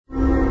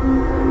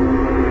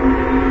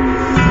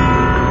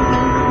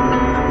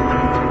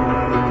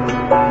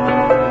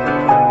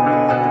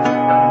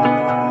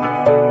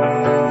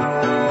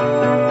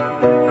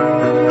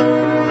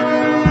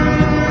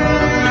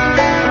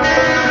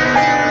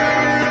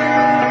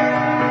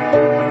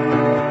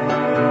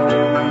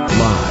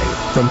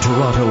From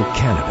Toronto,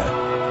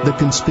 Canada, The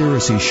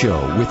Conspiracy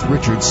Show with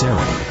Richard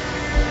Serra.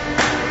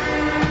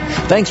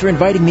 Thanks for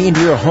inviting me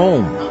into your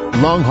home.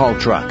 Long-haul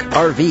truck,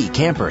 RV,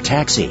 camper,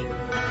 taxi.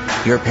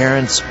 Your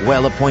parents'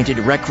 well-appointed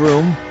rec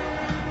room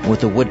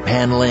with the wood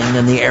paneling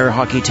and the air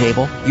hockey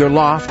table. Your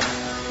loft,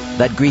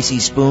 that greasy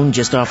spoon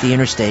just off the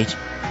interstate.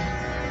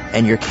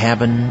 And your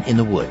cabin in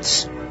the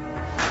woods.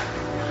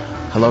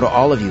 Hello to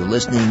all of you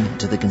listening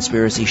to The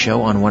Conspiracy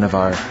Show on one of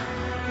our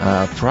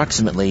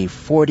approximately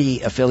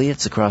 40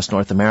 affiliates across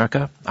North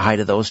America. Hi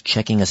to those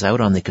checking us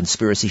out on the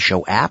Conspiracy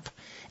Show app.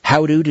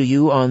 Howdo to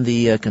you on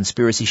the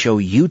Conspiracy Show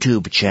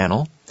YouTube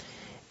channel.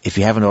 If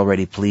you haven't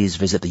already, please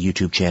visit the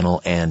YouTube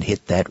channel and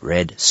hit that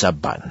red sub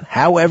button.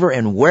 However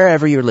and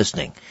wherever you're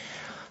listening,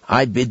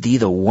 I bid thee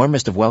the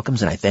warmest of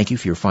welcomes, and I thank you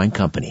for your fine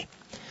company.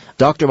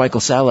 Dr.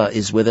 Michael Salla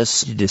is with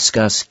us to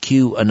discuss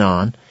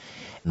QAnon.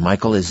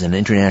 Michael is an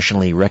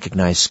internationally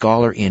recognized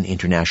scholar in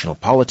international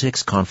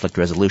politics, conflict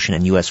resolution,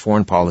 and U.S.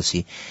 foreign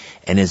policy,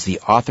 and is the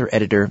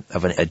author-editor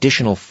of an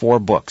additional 4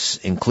 books,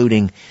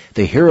 including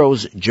The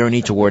Hero's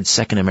Journey Towards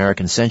Second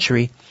American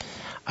Century,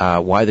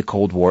 Why the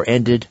Cold War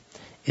Ended,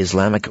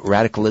 Islamic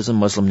Radicalism,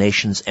 Muslim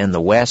Nations, and the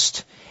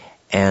West,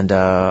 and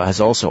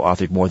has also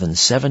authored more than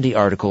 70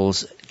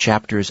 articles,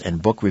 chapters,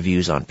 and book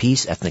reviews on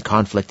peace, ethnic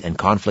conflict, and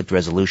conflict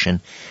resolution.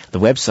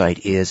 The website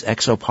is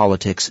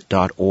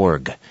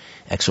exopolitics.org.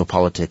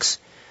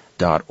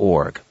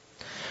 exopolitics.org.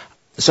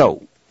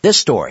 So, this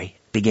story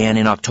began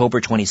in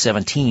October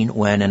 2017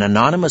 when an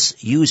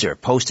anonymous user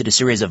posted a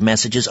series of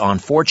messages on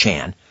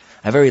 4chan,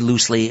 a very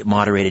loosely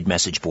moderated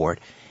message board,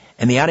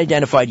 and the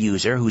unidentified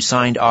user, who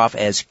signed off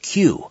as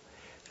Q,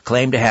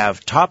 claimed to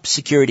have top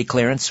security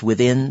clearance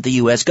within the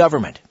U.S.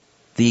 government.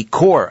 The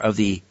core of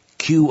the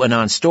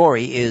QAnon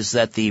story is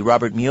that the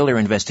Robert Mueller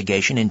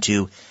investigation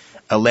into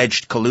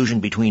alleged collusion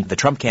between the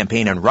Trump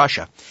campaign and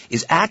Russia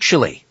is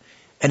actually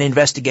an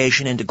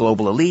investigation into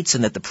global elites,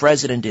 and that the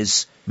president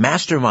is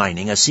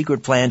masterminding a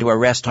secret plan to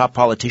arrest top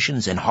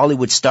politicians and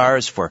Hollywood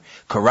stars for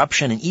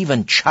corruption and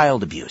even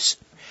child abuse.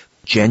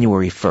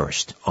 January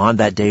 1st, on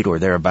that date or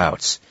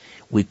thereabouts,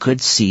 we could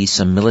see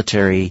some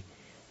military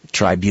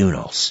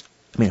tribunals.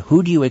 I mean,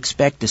 who do you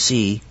expect to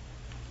see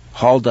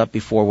hauled up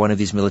before one of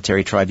these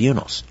military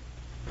tribunals?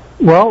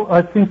 Well,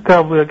 I think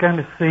we're going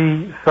to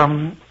see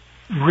some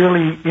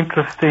really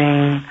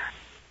interesting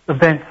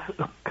events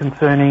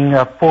concerning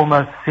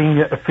former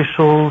senior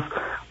officials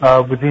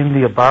within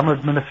the Obama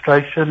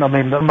administration. I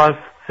mean, the most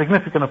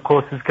significant, of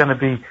course, is going to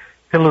be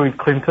Hillary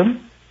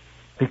Clinton,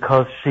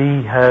 because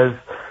she has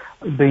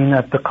been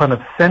at the kind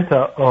of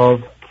center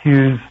of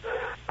Q's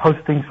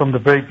postings from the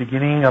very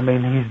beginning. I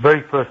mean, his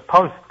very first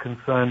post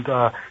concerned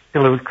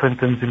Hillary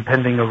Clinton's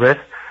impending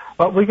arrest.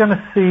 But we're going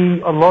to see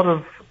a lot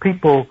of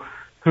people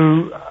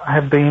who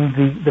have been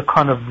the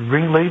kind of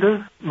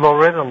ringleaders.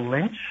 Loretta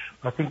Lynch,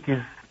 I think,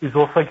 is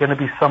also going to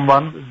be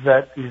someone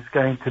that is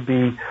going to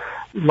be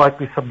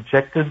likely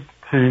subjected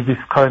to this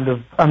kind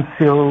of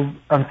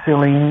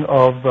unsealing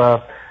of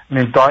an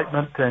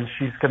indictment, and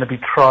she's going to be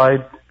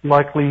tried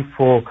likely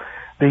for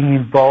being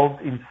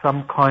involved in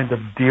some kind of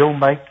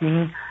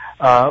deal-making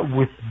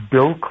with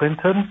Bill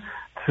Clinton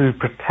to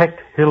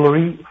protect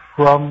Hillary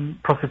from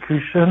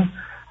prosecution.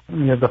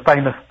 You know, the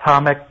famous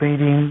tarmac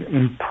meeting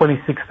in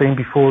 2016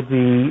 before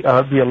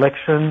the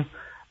election,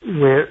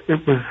 where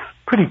it was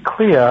pretty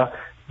clear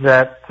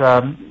that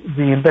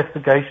the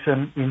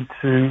investigation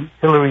into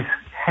Hillary's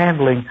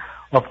handling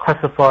of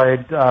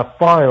classified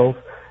files,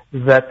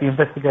 that the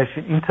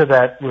investigation into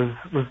that was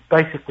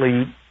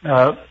basically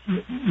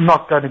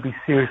not going to be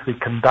seriously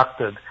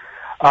conducted.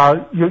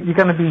 You're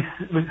going to be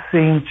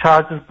seeing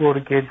charges brought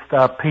against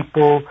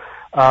people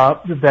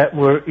that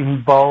were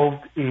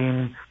involved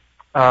in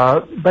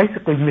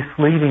basically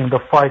misleading the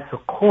FISA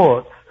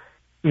courts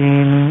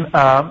in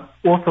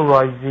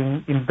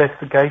authorizing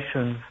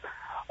investigations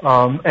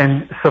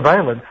and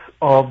surveillance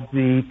of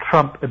the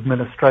Trump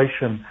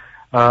administration,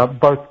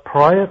 both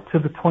prior to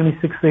the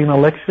 2016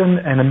 election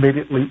and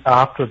immediately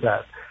after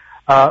that.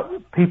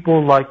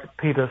 People like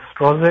Peter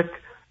Strzok,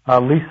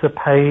 Lisa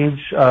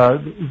Page,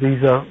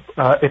 these are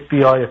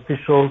FBI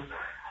officials,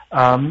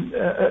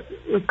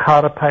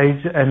 Carter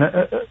Page, and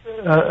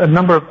a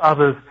number of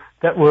others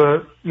that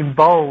were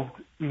involved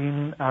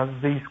in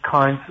these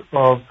kinds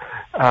of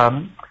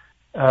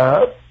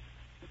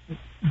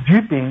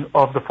duping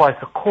of the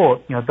FISA court.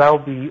 You know, they'll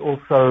be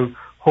also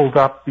hauled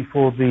up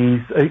before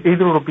these.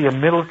 Either it'll be a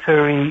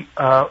military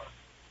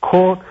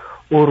court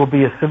or it'll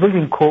be a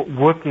civilian court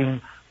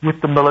working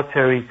with the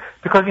military.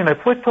 Because, you know,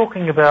 if we're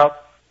talking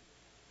about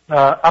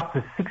up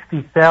to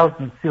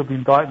 60,000 sealed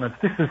indictments,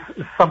 this is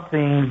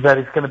something that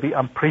is going to be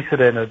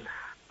unprecedented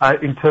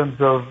in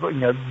terms of, you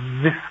know,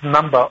 this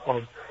number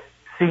of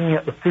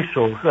senior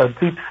officials,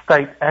 deep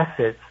state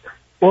assets,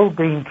 all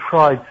being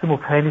tried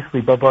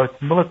simultaneously by both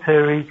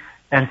military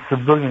and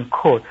civilian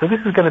courts. So this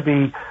is going to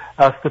be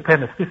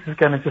stupendous. This is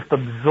going to just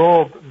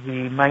absorb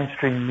the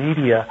mainstream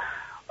media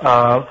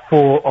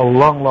for a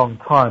long, long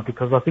time,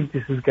 because I think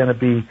this is going to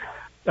be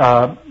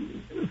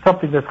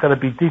something that's going to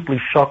be deeply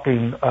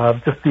shocking,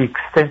 just the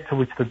extent to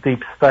which the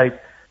deep state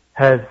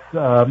has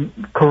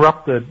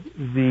corrupted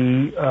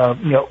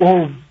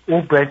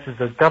all branches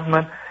of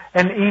government,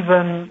 and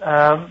even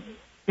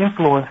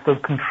influenced or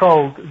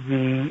controlled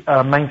the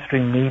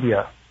mainstream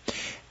media.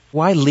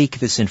 Why leak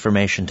this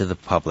information to the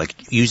public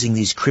using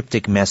these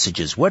cryptic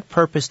messages? What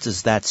purpose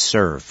does that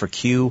serve for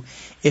Q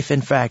if,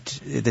 in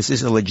fact, this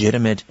is a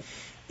legitimate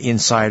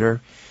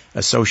insider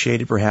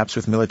associated perhaps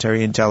with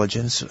military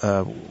intelligence?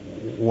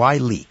 Why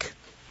leak?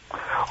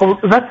 Well,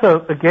 that's,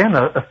 again,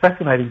 a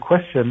fascinating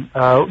question.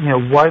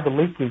 Why the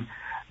leaking?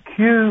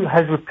 Q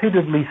has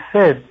repeatedly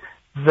said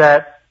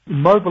that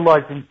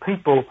mobilizing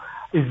people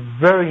is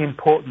very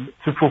important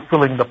to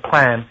fulfilling the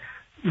plan,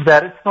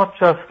 that it's not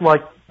just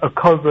like a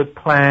covert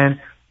plan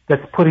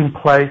that's put in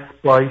place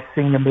by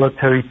senior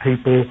military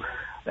people,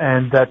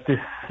 and that this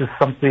is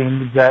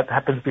something that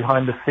happens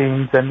behind the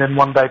scenes, and then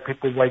one day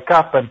people wake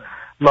up and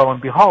lo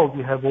and behold,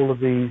 you have all of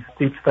these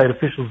deep state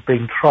officials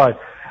being tried.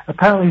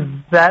 Apparently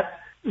that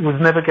was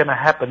never going to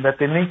happen, that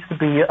there needs to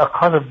be a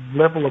kind of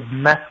level of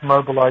mass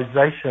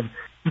mobilization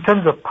in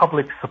terms of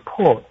public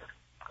support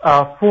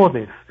for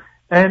this.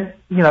 And,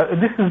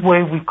 this is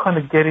where we kind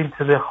of get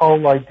into the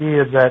whole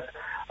idea that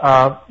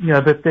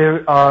that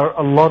there are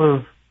a lot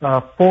of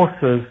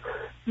forces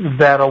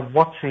that are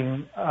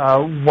watching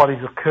what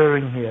is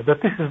occurring here.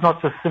 That this is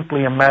not just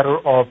simply a matter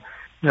of,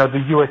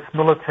 the U.S.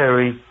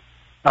 military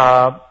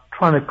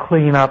trying to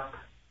clean up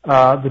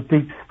the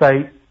deep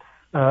state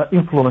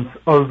influence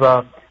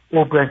over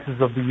all branches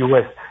of the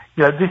U.S.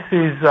 This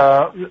is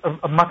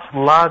a much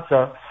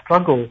larger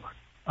struggle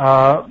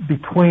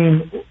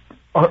between,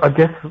 I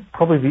guess,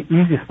 probably the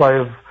easiest way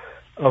of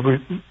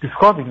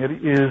describing it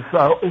is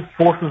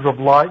forces of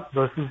light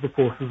versus the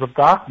forces of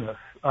darkness.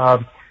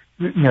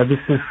 This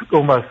is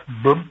almost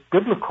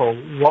biblical,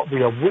 what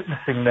we are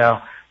witnessing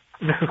now.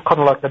 This is kind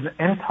of like an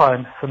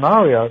end-time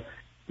scenario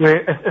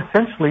where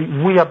essentially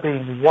we are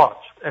being watched.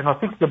 And I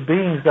think the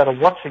beings that are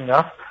watching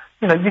us,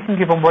 you can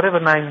give them whatever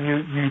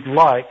name you'd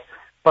like,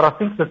 but I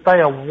think that they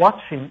are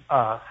watching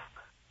us.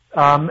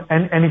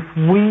 And if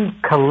we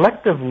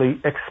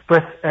collectively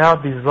express our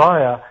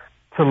desire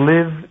to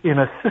live in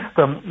a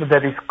system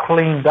that is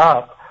cleaned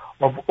up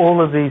of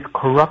all of these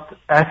corrupt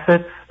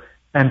assets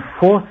and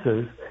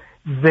forces,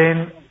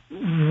 then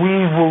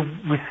we will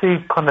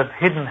receive kind of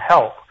hidden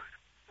help.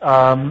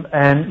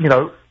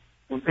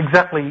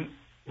 Exactly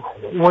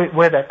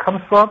where that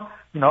comes from,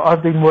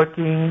 I've been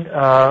working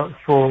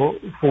for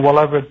well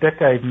over a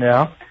decade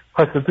now,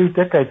 close to 2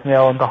 decades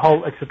now, on the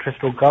whole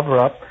extraterrestrial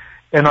cover-up,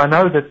 and I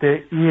know that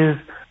there is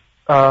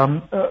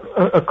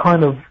a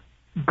kind of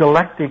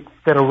galactic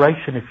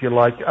federation, if you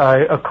like,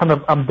 a kind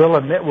of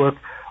umbrella network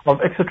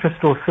of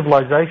extraterrestrial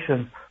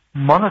civilizations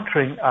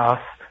monitoring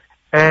us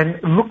and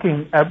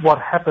looking at what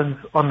happens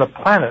on the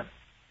planet,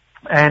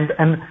 and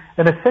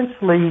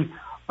essentially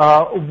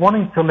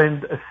wanting to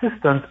lend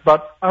assistance,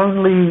 but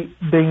only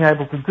being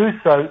able to do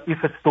so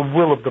if it's the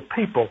will of the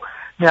people.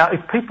 Now,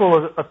 if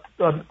people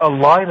are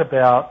lied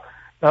about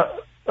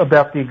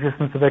the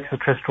existence of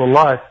extraterrestrial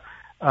life,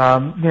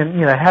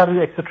 then how do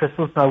the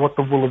extraterrestrials know what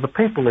the will of the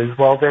people is?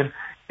 Well, then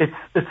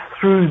it's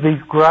through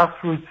these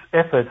grassroots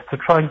efforts to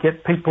try and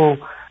get people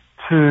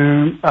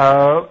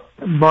to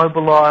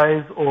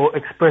mobilize or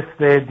express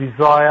their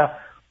desire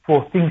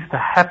for things to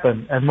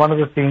happen. And one of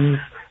the things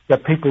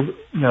that people,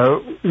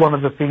 one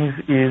of the things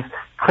is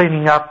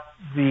cleaning up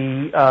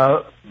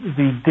the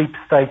deep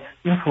state's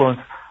influence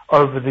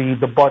over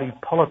the body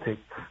politic.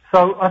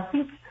 So I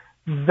think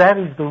that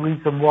is the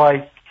reason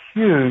why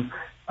Q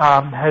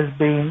has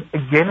been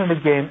again and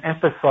again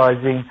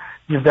emphasizing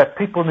that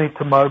people need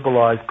to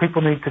mobilize,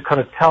 people need to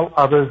kind of tell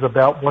others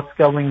about what's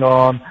going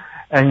on,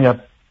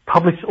 and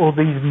publish all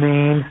these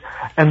memes,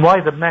 and why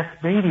the mass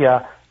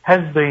media has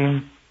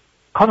been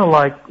kind of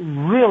like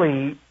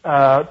really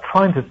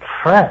trying to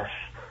trash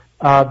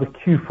the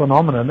Q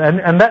phenomenon.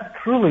 And that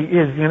truly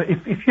is,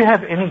 if you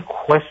have any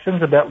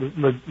questions about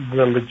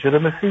the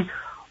legitimacy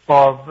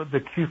of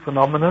the Q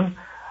phenomenon,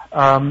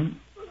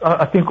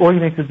 I think all you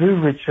need to do,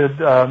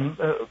 Richard,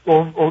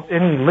 or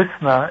any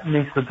listener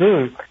needs to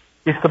do,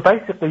 is to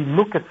basically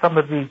look at some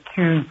of the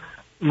Q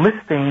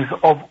listings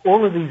of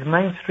all of these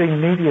mainstream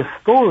media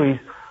stories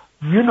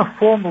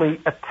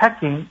uniformly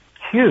attacking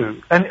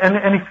Q. And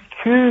if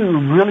Q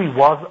really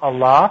was a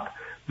lark,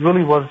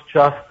 really was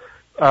just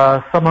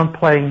someone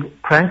playing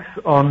pranks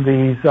on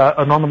these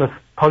anonymous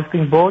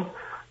posting boards,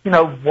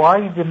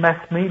 why the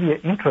mass media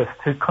interest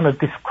to kind of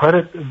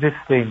discredit this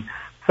thing?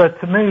 So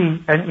to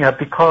me, and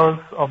because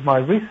of my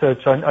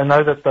research, I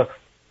know that the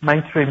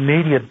mainstream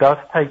media does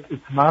take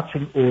its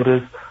marching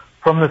orders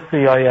from the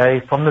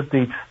CIA, from the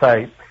deep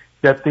state,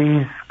 that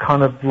these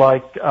kind of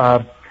like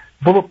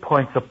bullet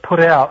points are put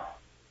out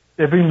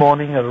every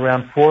morning at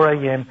around 4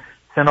 a.m.,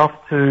 sent off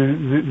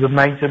to the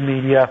major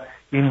media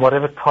in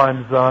whatever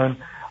time zone,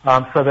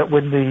 so that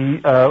when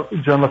the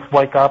journalists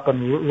wake up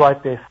and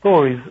write their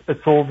stories,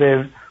 it's all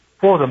there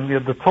for them,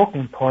 the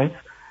talking points,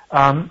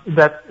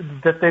 that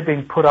they're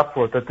being put up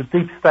for, that the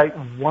deep state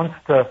wants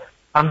to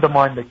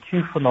undermine the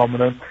Q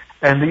phenomenon,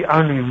 and the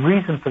only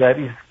reason for that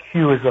is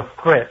Q is a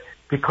threat.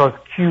 because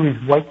Q is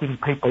waking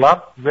people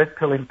up, red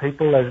pilling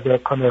people as the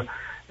kind of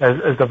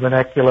as the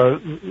vernacular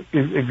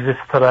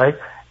exists today,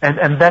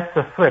 and that's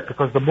a threat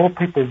because the more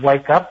people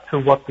wake up to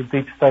what the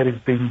deep state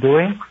has been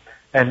doing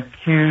and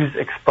Q's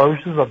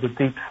exposures of the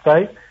deep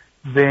state,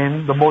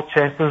 then the more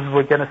chances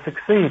we're going to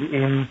succeed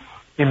in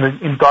the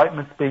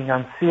indictments being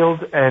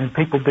unsealed and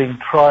people being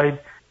tried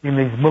in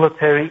these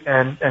military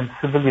and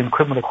civilian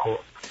criminal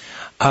courts.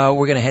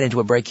 We're going to head into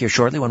a break here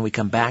shortly. When we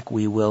come back,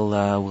 we will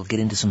we'll get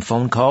into some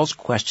phone calls,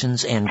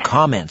 questions, and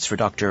comments for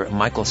Dr.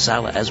 Michael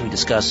Salla as we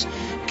discuss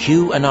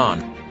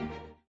QAnon.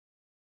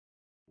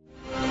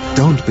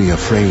 Don't be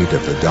afraid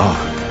of the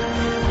dark.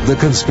 The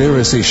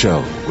Conspiracy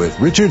Show with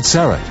Richard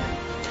Serrett.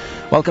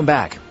 Welcome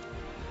back.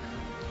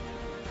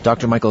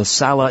 Dr. Michael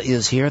Salla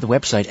is here, the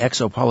website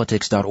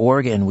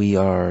exopolitics.org, and we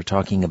are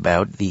talking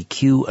about the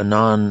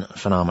QAnon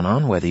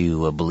phenomenon, whether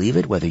you believe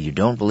it, whether you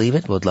don't believe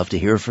it. We'd love to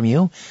hear from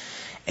you.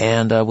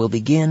 And we'll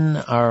begin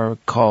our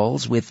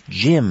calls with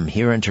Jim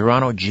here in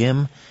Toronto.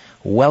 Jim,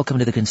 welcome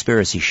to the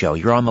Conspiracy Show.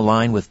 You're on the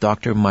line with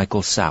Dr.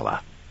 Michael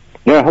Salla.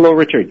 Yeah, hello,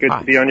 Richard. Good Hi.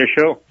 to be on your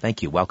show.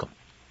 Thank you. Welcome.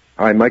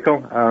 Hi,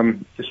 Michael.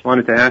 Just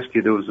wanted to ask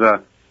you, there was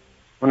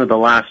one of the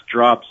last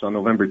drops on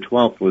November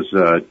 12th was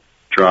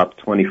drop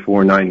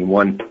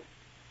 2491,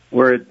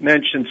 where it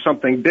mentioned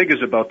something big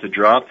is about to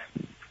drop,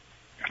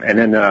 and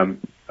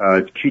then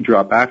Q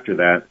drop after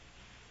that,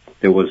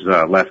 it was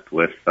left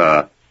with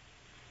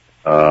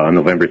on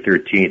November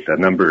 13th, a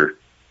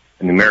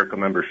numerical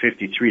number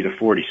 53 to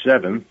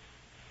 47.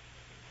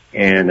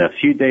 And a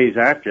few days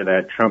after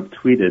that, Trump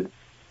tweeted,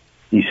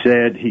 he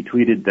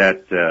tweeted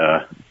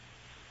that,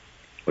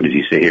 what does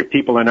he say here?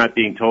 People are not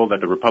being told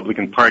that the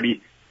Republican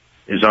Party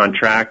is on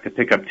track to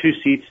pick up 2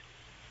 seats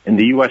in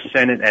the U.S.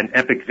 Senate, an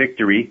epic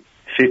victory,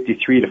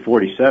 53 to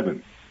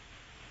 47.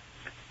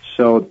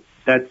 So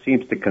that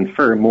seems to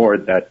confirm more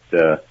that,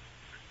 the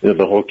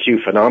whole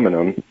Q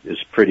phenomenon is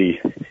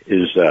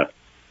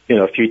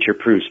future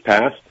proves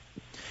past.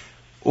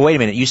 Wait a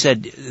minute. You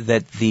said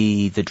that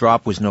the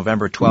drop was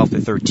November 12th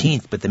or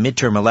 13th, but the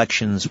midterm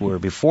elections were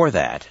before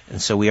that.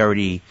 And so we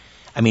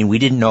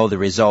didn't know the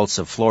results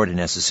of Florida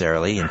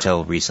necessarily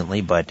until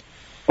recently, but...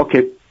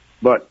 Okay,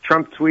 but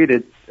Trump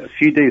tweeted a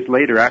few days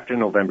later after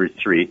November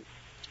 3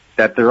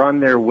 that they're on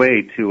their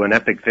way to an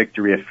epic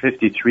victory of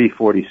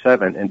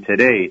 53-47, and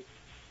today,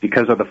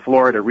 because of the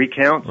Florida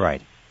recount,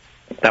 right,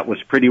 that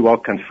was pretty well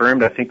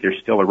confirmed. I think there's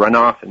still a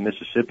runoff in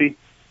Mississippi.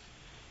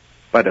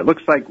 But it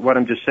looks like what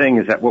I'm just saying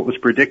is that what was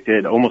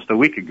predicted almost a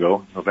week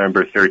ago,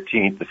 November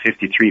 13th, the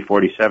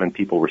 53-47,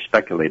 people were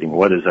speculating,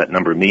 what does that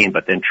number mean?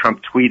 But then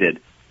Trump tweeted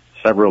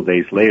several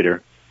days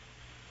later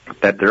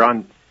that they're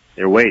on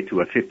their way to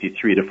a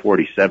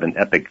 53-47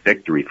 epic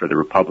victory for the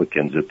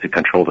Republicans to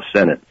control the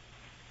Senate.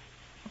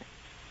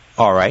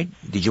 All right.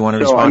 Did you want to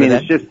respond to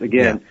that? It's just,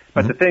 again, yeah.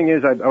 But the thing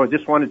is, I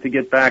just wanted to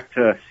get back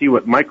to see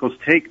what Michael's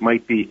take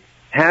might be.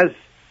 Has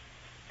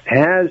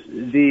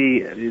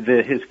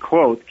his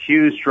quote,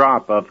 Q's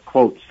drop of,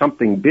 quote,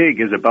 something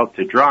big is about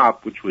to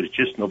drop, which was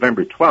just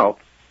November 12th,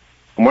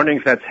 I'm wondering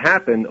if that's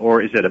happened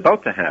or is it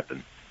about to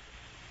happen?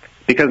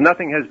 Because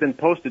nothing has been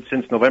posted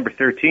since November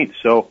 13th,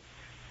 so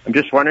I'm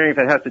just wondering if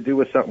it has to do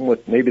with something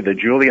with maybe the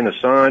Julian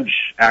Assange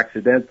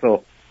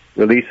accidental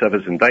release of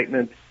his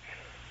indictment,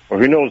 or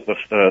who knows,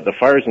 the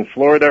fires in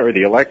Florida or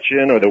the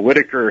election or the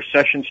Whitaker or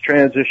Sessions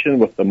transition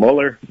with the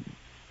Mueller.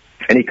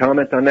 Any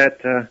comment on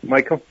that,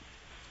 Michael?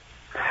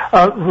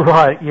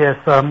 Right, yes.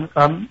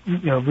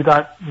 We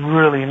don't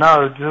really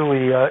know, do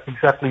we,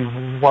 exactly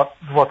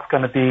what's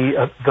going to be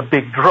the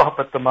big drop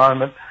at the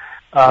moment,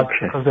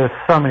 because there's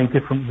so many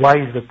different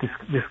ways that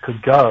this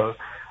could go.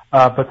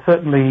 But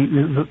certainly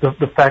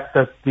the fact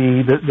that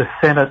the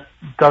Senate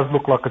does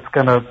look like it's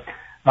going to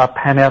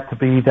pan out to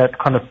be that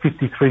kind of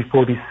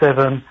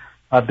 53-47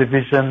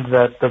 division,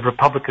 that the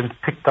Republicans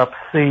picked up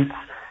seats,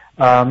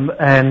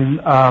 and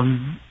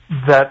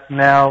that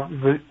now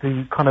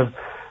the kind of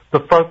the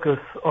focus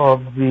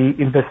of the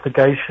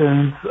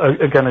investigations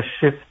are going to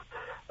shift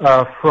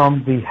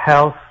from the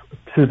House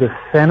to the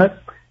Senate,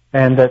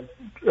 and that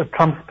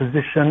Trump's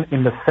position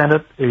in the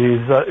Senate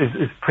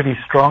is pretty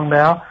strong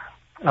now.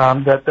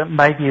 That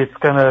maybe it's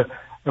going to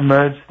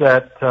emerge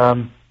that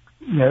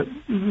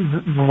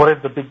whatever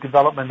the big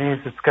development is,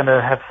 it's going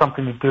to have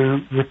something to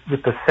do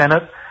with the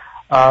Senate.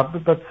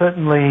 But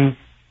certainly,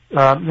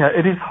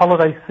 it is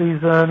holiday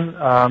season.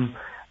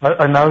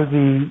 I know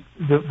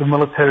the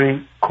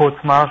military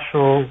courts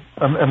martial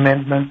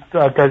amendment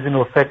goes into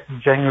effect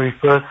January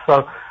 1st,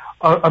 so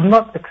I'm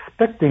not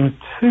expecting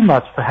too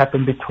much to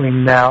happen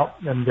between now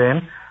and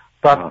then.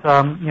 But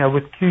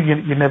with Q,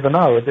 you never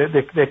know.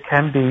 There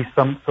can be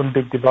some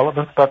big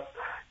developments, but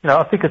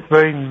I think it's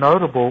very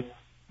notable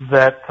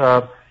that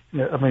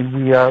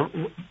we are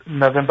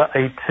November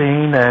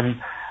 18,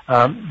 and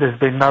there's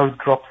been no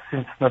drops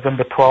since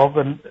November 12,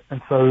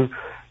 and so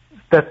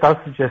that does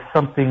suggest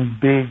something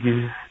big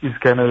is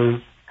going to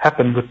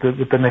happen with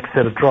the next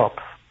set of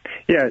drops.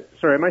 Yeah,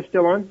 sorry, am I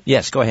still on?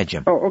 Yes, go ahead,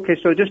 Jim. Oh, okay,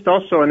 so just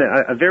also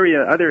a very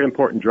other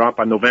important drop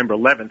on November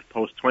 11th,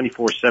 post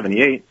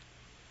 2478,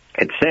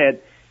 it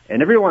said,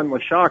 And everyone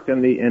was shocked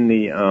in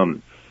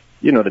the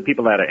the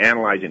people that are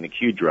analyzing the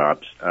Q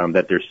drops,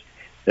 that there's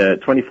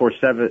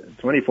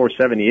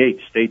 2478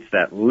 states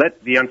that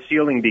let the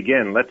unsealing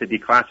begin, let the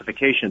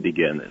declassification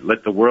begin,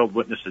 let the world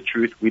witness the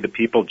truth, we the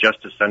people,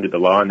 justice under the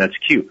law, and that's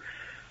Q.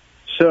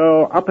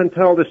 So up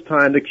until this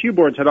time, the Q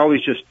boards had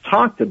always just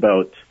talked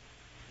about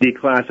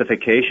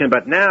declassification,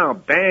 but now,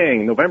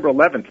 bang, November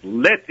 11th,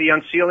 let the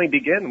unsealing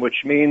begin,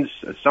 which means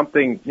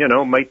something,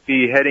 might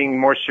be heading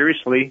more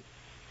seriously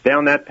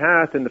down that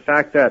path. And the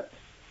fact that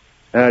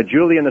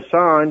Julian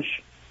Assange,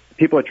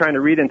 people are trying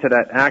to read into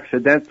that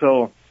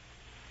accidental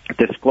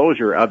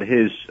disclosure of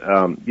his,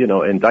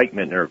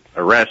 indictment or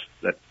arrest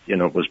that,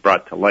 was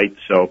brought to light.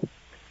 So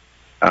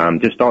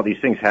just all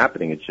these things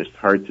happening, it's just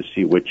hard to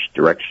see which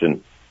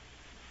direction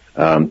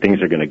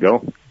things are going to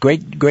go.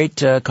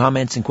 Great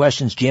comments and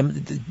questions, Jim.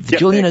 The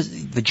Julian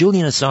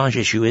Assange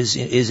issue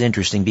is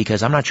interesting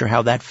because I'm not sure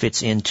how that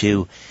fits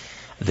into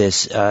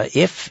this.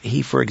 If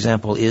he, for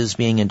example, is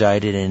being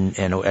indicted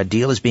and a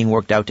deal is being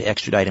worked out to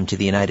extradite him to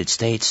the United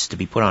States to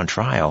be put on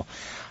trial,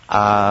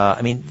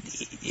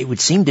 it would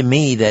seem to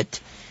me that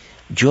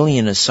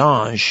Julian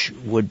Assange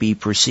would be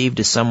perceived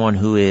as someone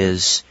who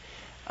is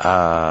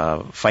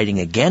fighting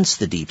against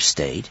the deep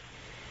state.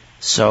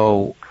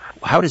 So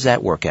how does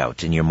that work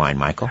out in your mind,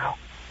 Michael?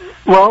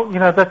 Well,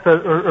 that's a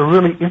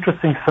really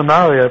interesting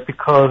scenario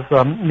because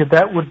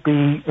that would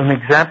be an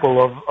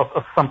example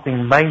of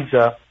something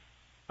major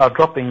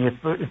dropping.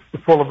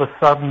 If all of a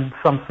sudden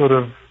some sort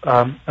of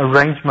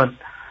arrangement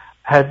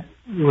had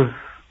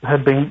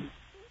been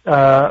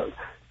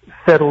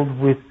settled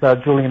with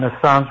Julian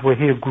Assange, where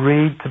he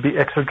agreed to be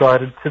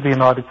extradited to the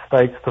United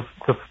States to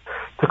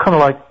kind of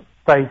like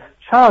face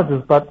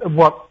charges, but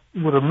what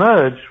would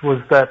emerge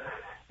was that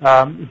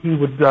he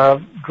would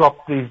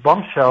drop these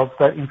bombshells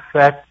that, in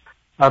fact,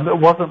 it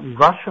wasn't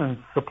Russians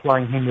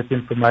supplying him with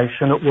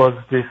information. It was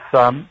this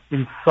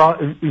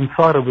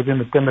insider within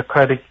the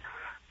Democratic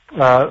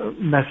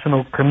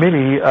National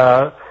Committee,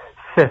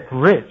 Seth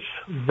Rich,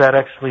 that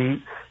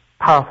actually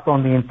passed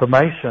on the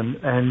information.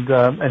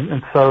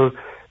 And so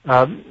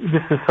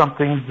this is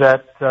something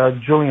that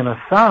Julian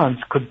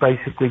Assange could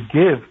basically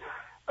give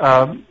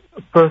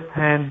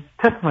first-hand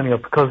testimony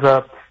of, because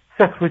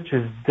Seth Rich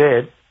is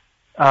dead.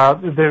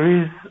 There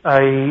is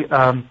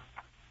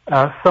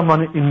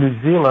someone in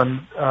New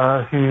Zealand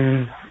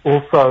who's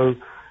also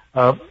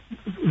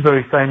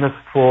very famous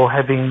for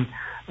having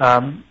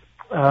done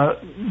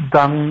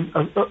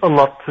a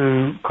lot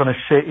to kind of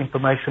share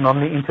information on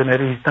the internet.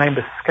 His name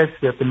escapes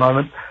me at the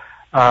moment,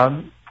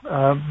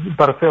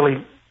 but a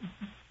fairly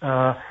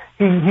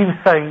he was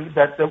saying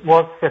that it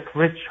was Seth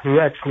Rich who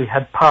actually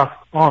had passed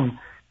on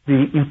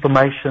the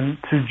information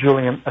to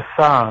Julian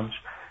Assange.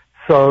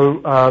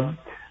 So,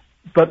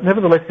 but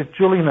nevertheless, if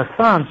Julian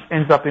Assange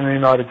ends up in the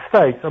United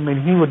States,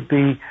 he would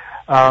be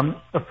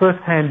a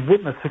first-hand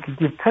witness who could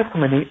give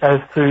testimony as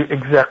to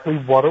exactly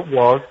what it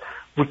was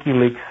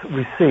WikiLeaks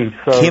received.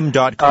 So,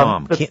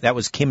 Kim.com. That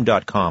was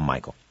Kim.com,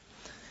 Michael.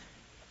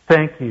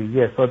 Thank you.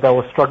 Yes, I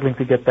was struggling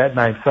to get that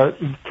name. So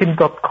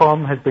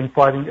Kim.com has been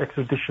fighting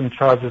extradition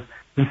charges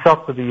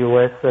himself to the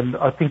U.S., and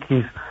I think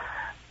he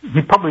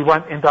probably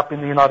won't end up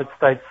in the United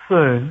States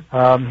soon.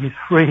 He's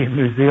free in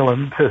New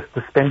Zealand to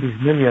spend his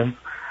millions.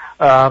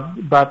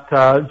 But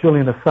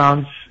Julian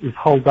Assange is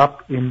holed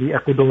up in the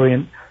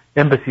Ecuadorian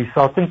embassy.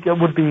 So I think it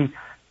would be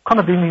kind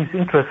of in his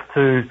interest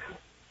to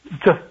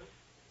just,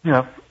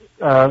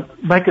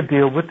 make a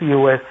deal with the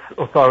U.S.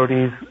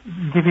 authorities,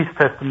 give his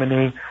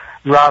testimony,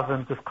 rather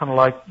than just kind of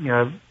like,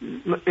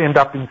 end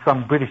up in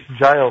some British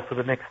jail for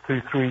the next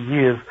 2-3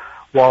 years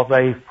while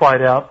they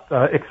fight out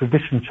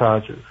extradition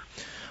charges.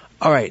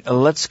 All right,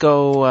 let's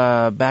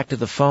go back to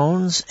the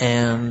phones,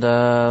 and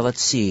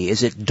let's see.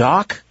 Is it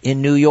Doc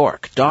in New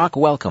York? Doc,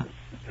 welcome.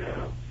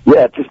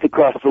 Yeah, just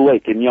across the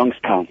lake in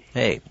Youngstown.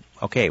 Hey,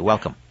 okay,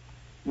 welcome.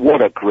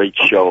 What a great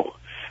show.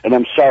 And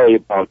I'm sorry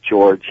about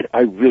George.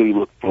 I really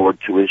look forward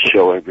to his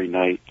show every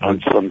night on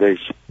Sundays.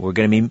 We're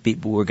going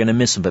to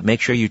miss him, but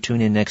make sure you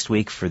tune in next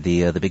week for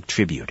the big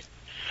tribute.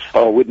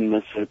 Oh, wouldn't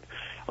miss it.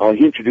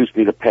 He introduced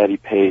me to Patty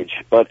Page,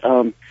 but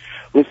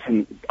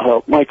listen,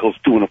 Michael's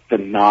doing a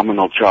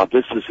phenomenal job.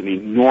 This is an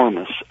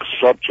enormous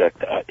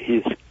subject.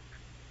 His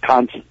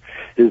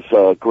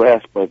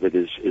grasp of it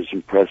is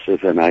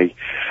impressive, and I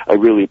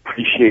really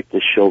appreciate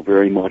this show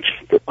very much.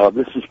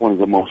 This is one of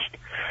the most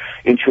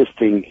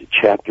interesting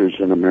chapters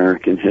in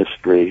American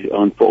history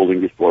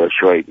unfolding before us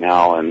right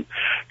now, and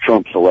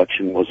Trump's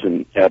election was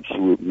an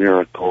absolute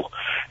miracle,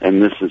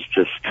 and this is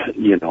just,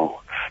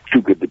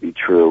 too good to be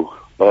true.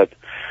 But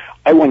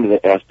I wanted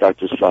to ask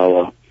Dr.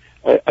 Sala,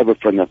 I have a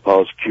friend that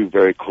follows Q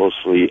very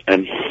closely,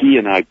 and he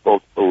and I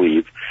both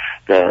believe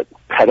that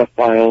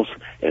pedophiles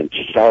and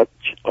child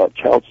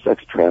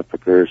sex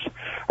traffickers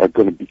are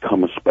going to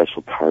become a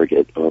special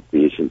target of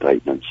these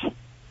indictments.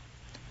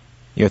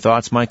 Your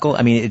thoughts, Michael?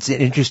 It's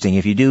interesting.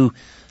 If you do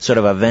sort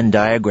of a Venn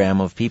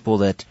diagram of people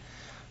that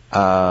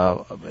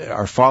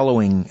are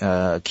following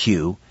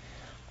Q,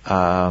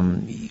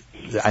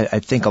 I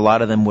think a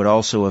lot of them would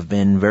also have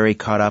been very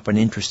caught up and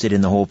interested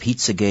in the whole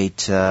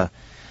Pizzagate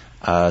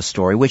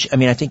story, which, I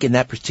mean, I think in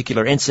that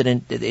particular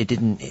incident,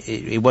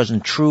 it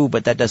wasn't true,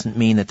 but that doesn't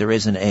mean that there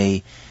isn't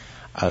a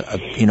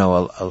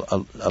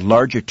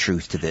larger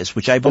truth to this,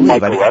 which I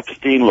believe. Michael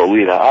Epstein,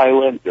 Lolita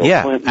Island, Bill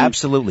Clinton.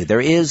 Absolutely.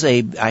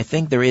 I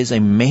think there is a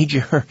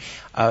major,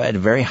 at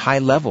very high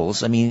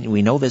levels. I mean,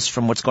 we know this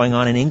from what's going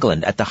on in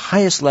England. At the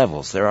highest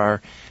levels, there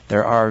are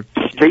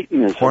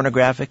Satanism.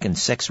 Pornographic and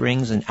sex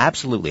rings, and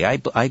absolutely,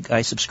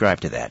 I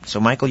subscribe to that. So,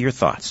 Michael, your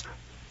thoughts?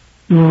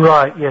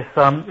 Right. Yes.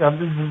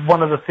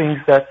 One of the things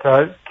that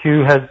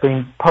Q has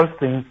been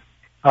posting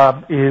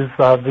is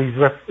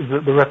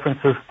the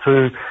references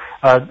to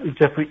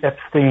Jeffrey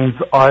Epstein's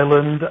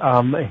island,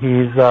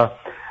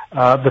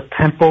 the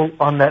temple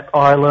on that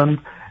island,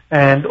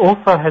 and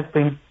also has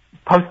been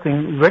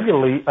posting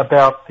regularly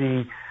about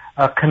the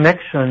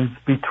connections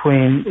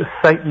between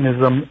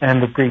Satanism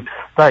and the deep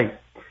state.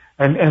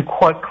 And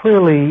quite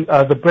clearly,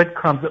 the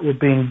breadcrumbs that were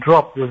being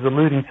dropped was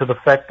alluding to the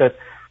fact that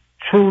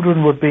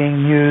children were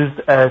being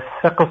used as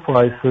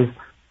sacrifices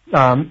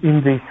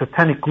in the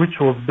satanic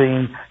rituals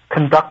being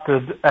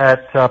conducted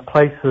at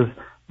places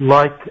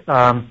like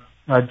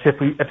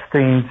Jeffrey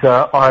Epstein's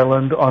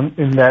island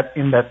in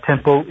that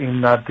temple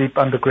in deep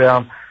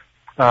underground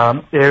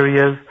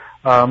areas.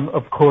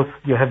 Of course,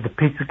 you have the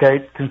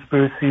Pizzagate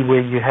conspiracy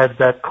where you had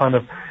that kind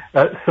of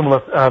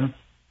similar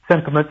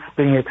sentiments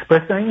being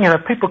expressed.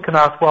 And, people can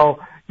ask, well,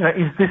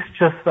 is this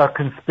just a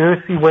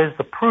conspiracy? Where's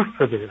the proof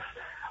for this?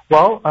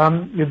 Well,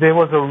 there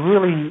was a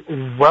really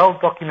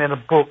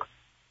well-documented book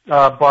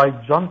by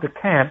John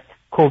DeCamp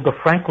called The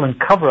Franklin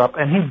Cover-Up,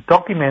 and he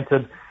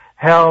documented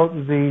how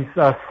these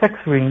sex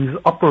rings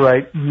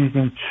operate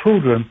using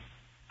children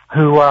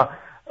who are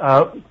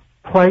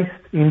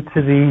placed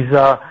into these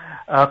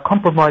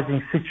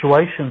compromising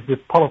situations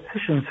with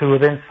politicians who are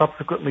then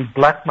subsequently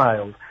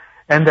blackmailed,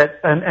 and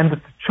that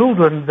the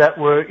children that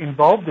were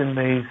involved in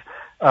these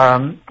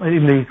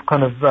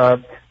kind of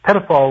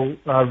pedophile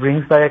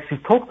rings, they actually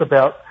talked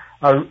about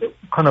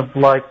kind of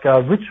like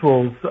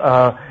rituals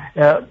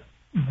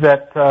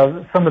that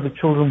some of the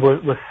children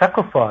were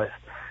sacrificed.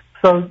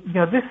 So,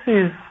 this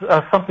is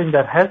something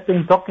that has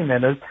been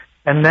documented,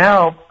 and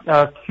now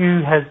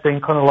Q has been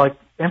kind of like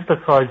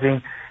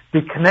emphasizing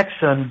the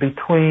connection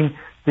between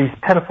these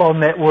pedophile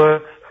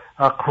networks,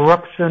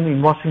 corruption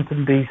in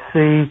Washington,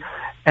 D.C.,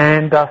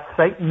 and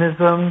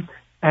Satanism,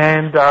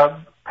 and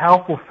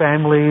powerful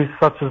families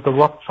such as the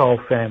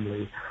Rothschild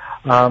family,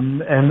 and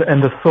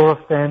the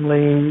Soros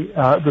family,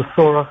 the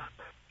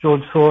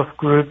George Soros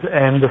group,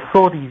 and the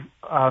Saudi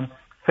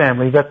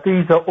family, that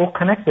these are all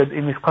connected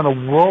in this kind of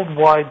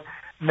worldwide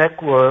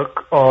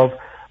network of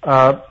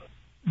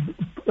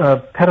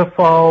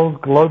pedophiles,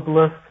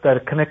 globalists that are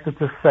connected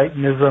to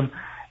Satanism,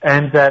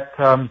 and that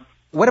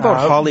what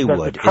about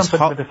Hollywood? The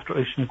Trump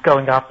administration is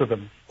going after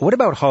them. What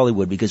about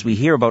Hollywood? Because we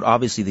hear about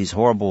obviously these the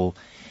horrible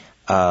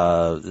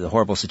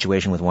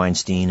situation with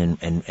Weinstein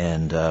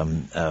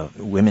and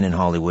women in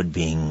Hollywood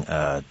being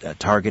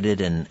targeted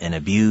and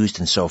abused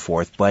and so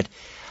forth. But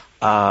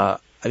I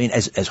mean,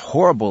 as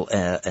horrible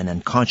and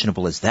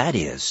unconscionable as that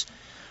is,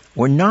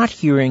 we're not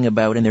hearing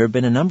about, and there have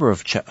been a number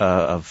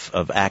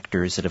of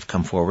actors that have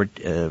come forward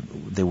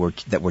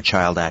that were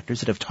child actors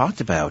that have talked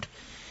about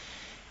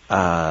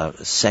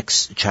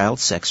child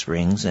sex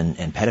rings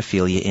and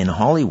pedophilia in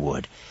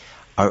Hollywood.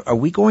 Are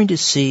we going to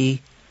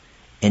see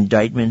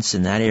indictments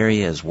in that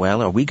area as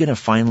well? Are we going to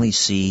finally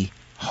see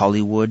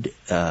Hollywood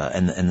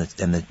and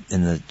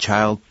the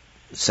child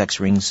sex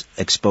rings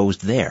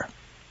exposed there,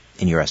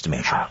 in your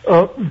estimation?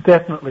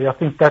 Definitely. I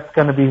think that's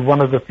going to be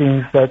one of the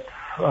things that's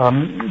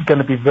going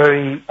to be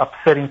very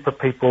upsetting for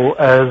people,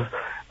 as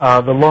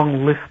the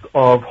long list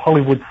of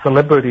Hollywood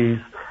celebrities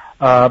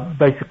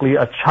basically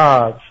are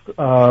charged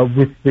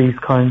with these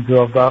kinds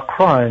of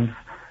crimes,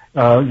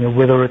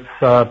 whether it's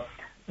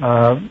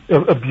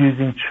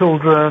abusing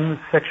children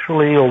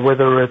sexually, or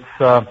whether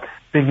it's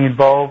being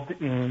involved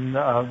in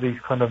these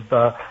kind of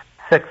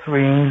sex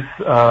rings,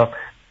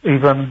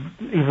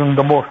 even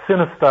the more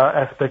sinister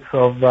aspects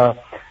of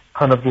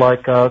kind of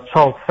like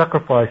child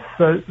sacrifice,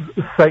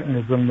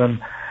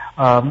 Satanism,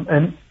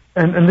 and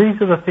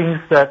these are the things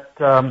that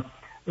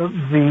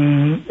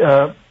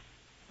the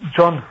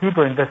John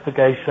Huber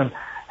investigation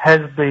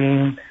has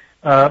been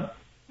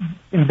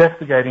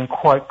investigating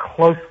quite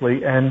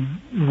closely,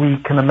 and we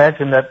can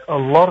imagine that a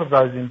lot of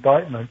those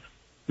indictments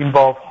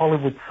involve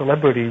Hollywood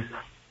celebrities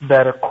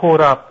that are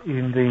caught up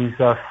in these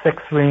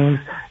sex rings,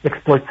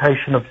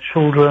 exploitation of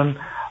children,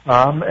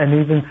 and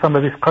even some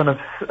of this kind of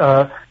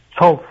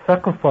child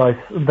sacrifice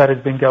that has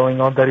been going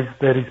on that is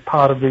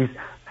part of these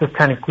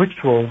satanic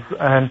rituals.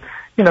 And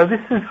this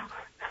is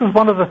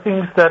one of the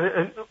things that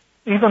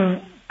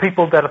even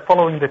people that are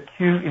following the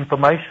Q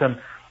information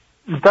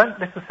don't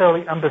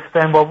necessarily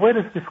understand, well, where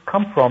does this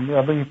come from?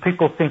 I mean,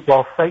 people think,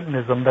 well,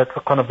 Satanism, that's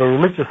a kind of a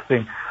religious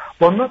thing.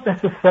 Well, not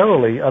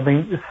necessarily. I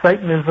mean,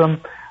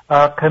 Satanism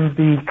can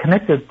be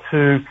connected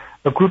to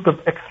a group of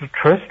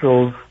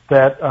extraterrestrials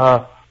that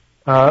are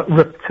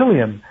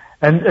reptilian,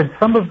 And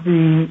some of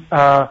the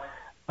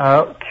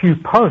Q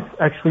posts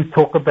actually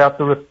talk about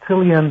the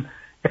reptilian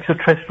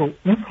extraterrestrial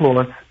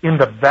influence in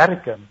the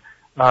Vatican,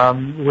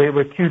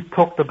 where Q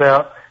talked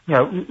about,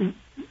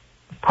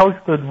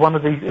 posted one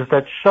of these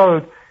that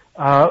showed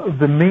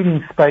the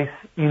meeting space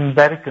in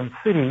Vatican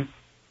City,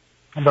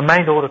 and the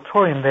main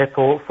auditorium there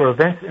for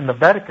events in the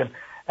Vatican,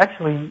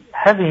 actually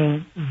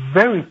having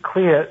very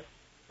clear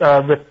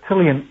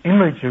reptilian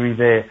imagery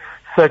there.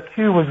 So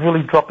Q was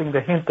really dropping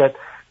the hint that,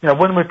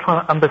 when we're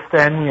trying to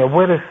understand,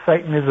 where does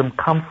Satanism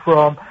come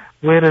from,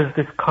 where does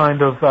this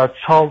kind of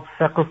child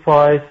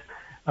sacrifice,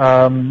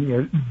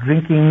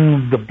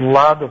 drinking the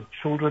blood of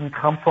children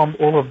come from,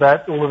 all of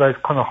those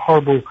kind of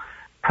horrible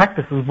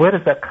practices, where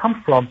does that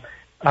come from?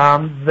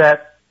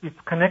 That it's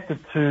connected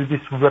to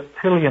this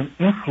reptilian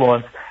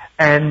influence,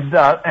 and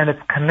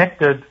it's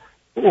connected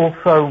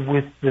also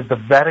with the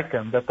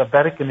Vatican, that the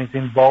Vatican is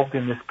involved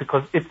in this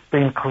because it's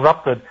been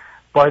corrupted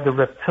by the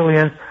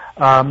reptilians,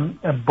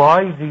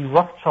 by the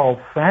Rothschild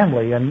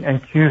family,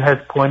 and Q has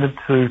pointed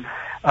to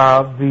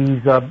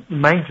these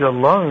major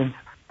loans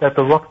that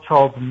the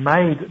Rothschilds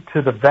made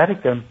to the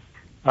Vatican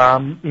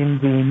in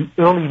the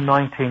early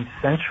 19th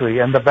century,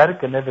 and the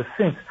Vatican ever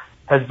since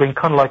has been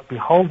kind of like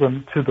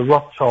beholden to the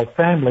Rothschild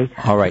family.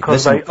 All right,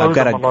 because they owe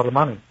them a lot of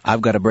money. I've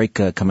got a break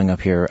coming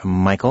up here,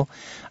 Michael.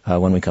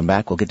 When we come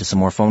back, we'll get to some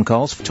more phone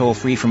calls. Toll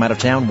free from out of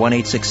town,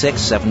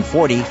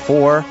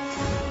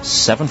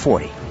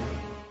 1-866-740-4740.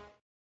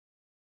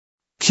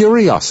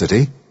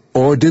 Curiosity,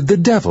 or did the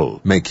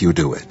devil make you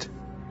do it?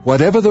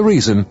 Whatever the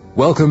reason,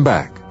 welcome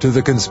back to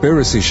The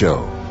Conspiracy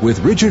Show with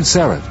Richard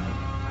Serrett.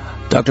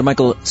 Dr.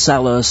 Michael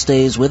Salla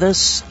stays with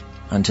us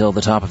until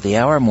the top of the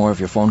hour. More of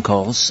your phone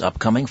calls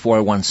upcoming,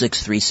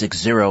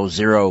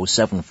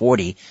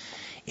 416-360-0740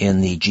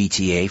 in the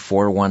GTA,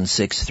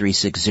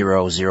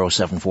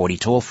 416-360-0740,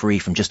 toll free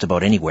from just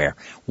about anywhere,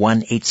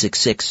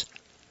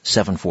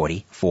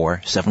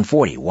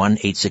 1-866-740-4740,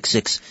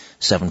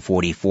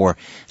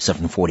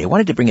 1-866-740-4740. I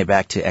wanted to bring it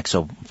back to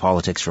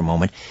exopolitics for a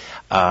moment,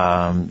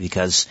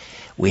 because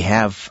we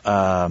have,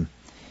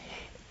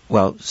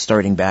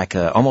 starting back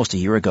almost a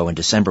year ago in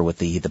December with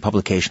the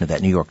publication of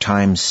that New York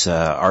Times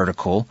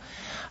article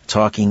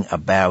talking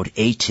about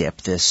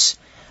ATIP, this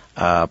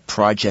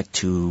project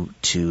to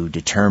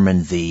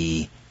determine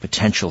the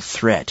potential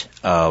threat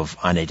of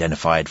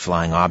unidentified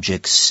flying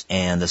objects,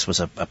 and this was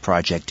a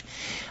project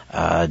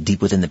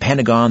deep within the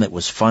Pentagon that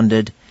was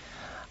funded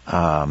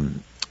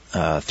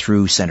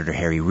through Senator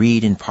Harry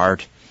Reid in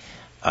part.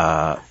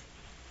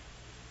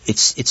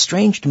 It's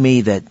strange to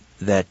me that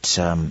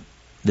the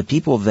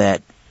people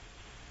that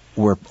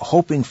were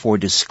hoping for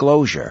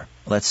disclosure,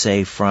 let's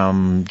say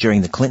from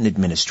during the Clinton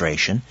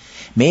administration,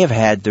 may have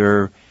had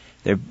their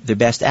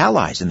best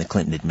allies in the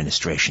Clinton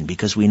administration,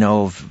 because we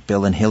know of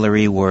Bill and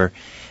Hillary were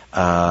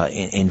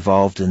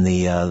involved in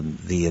the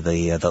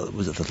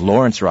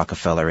Lawrence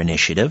Rockefeller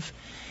initiative.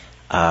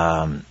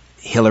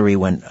 Hillary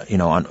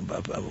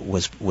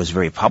was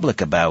very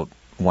public about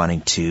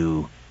wanting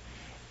to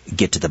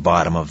get to the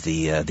bottom of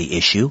the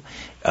issue.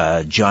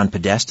 John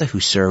Podesta, who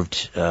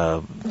served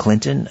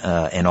Clinton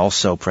and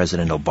also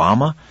President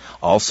Obama,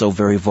 also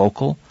very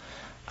vocal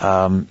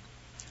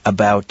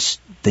about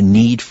the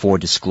need for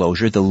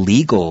disclosure, the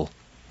legal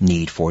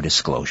need for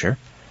disclosure.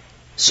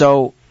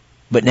 So,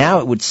 but now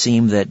it would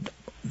seem that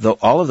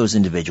all of those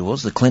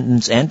individuals, the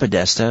Clintons and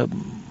Podesta,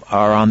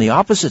 are on the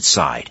opposite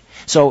side.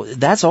 So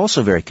that's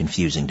also very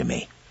confusing to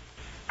me.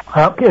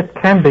 It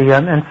can be,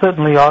 and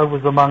certainly I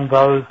was among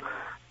those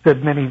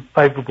said many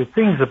favourable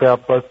things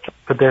about both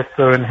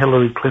Podesta and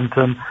Hillary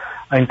Clinton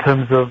in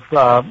terms of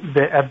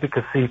their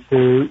advocacy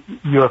for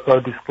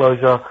UFO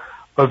disclosure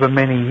over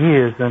many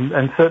years.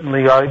 And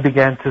certainly I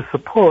began to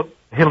support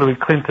Hillary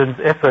Clinton's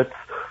efforts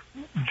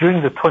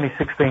during the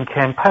 2016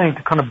 campaign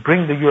to kind of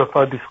bring the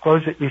UFO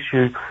disclosure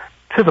issue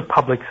to the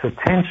public's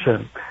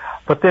attention.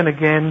 But then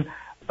again,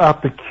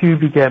 after Q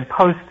began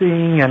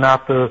posting and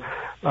after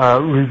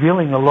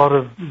revealing a lot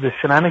of the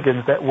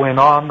shenanigans that went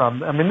on.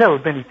 There were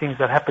many things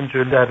that happened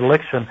during that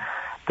election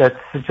that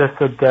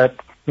suggested that,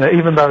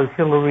 even though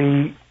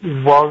Hillary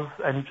was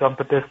and John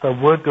Podesta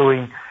were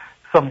doing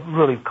some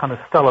really kind of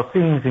stellar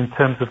things in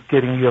terms of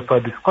getting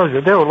UFO disclosure,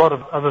 there were a lot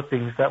of other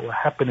things that were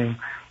happening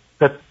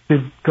that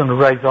did kind of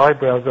raise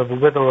eyebrows over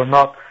whether or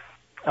not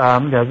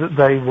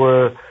they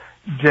were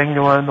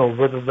genuine or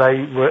whether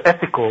they were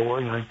ethical,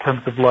 in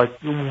terms of like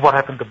what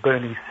happened to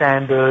Bernie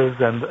Sanders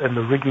and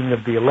the rigging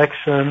of the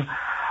election,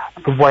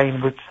 the way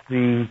in which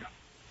the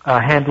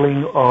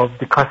handling of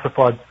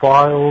declassified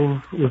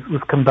files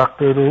was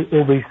conducted,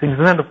 all these things.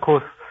 And then, of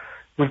course,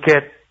 we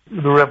get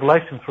the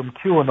revelations from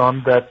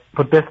QAnon that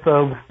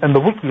Podesta and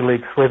the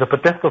WikiLeaks, where the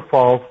Podesta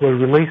files were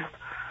released,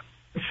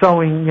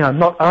 showing,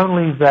 not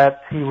only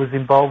that he was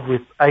involved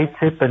with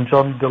ATIP and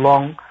Tom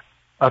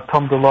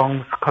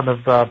DeLonge's kind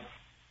of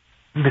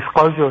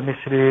disclosure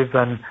initiative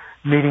and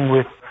meeting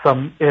with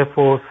some Air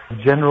Force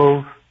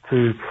generals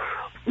to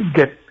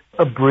get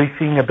a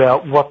briefing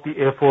about what the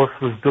Air Force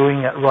was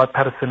doing at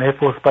Wright-Patterson Air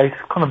Force Base,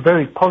 kind of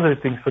very positive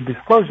things for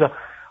disclosure,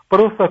 but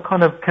also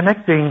kind of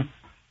connecting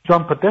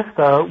John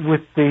Podesta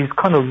with these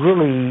kind of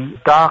really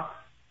dark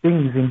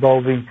things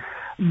involving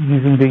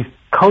using these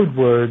code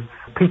words,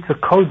 pizza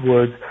code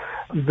words,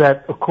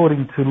 that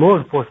according to law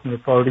enforcement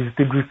authorities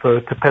did refer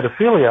to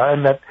pedophilia,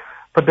 and that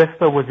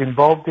Podesta was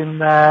involved in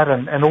that,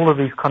 and all of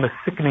these kind of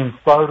sickening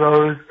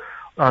photos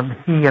on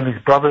he and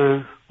his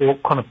brothers, or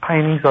kind of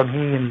paintings on he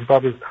and his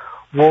brothers'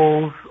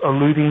 walls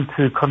alluding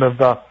to kind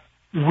of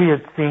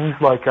weird things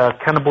like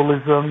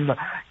cannibalism,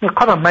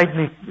 kind of made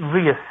me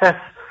reassess,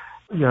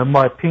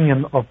 my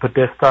opinion of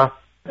Podesta.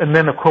 And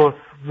then, of course,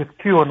 with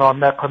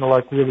QAnon, that kind of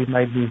like really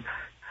made me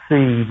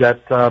see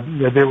that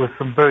there was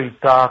some very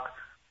dark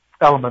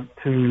element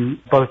to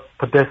both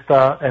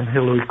Podesta and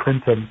Hillary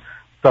Clinton.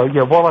 So,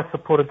 while I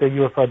supported their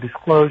UFO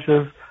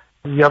disclosures,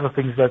 the other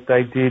things that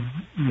they did,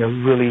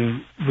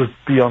 really was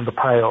beyond the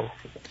pale.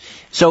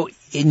 So,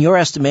 in your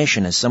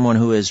estimation, as someone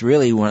who is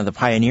really one of the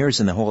pioneers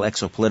in the whole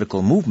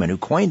exopolitical movement, who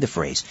coined the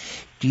phrase,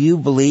 do you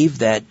believe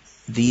that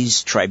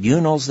these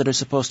tribunals that are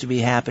supposed to be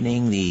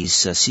happening, these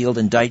sealed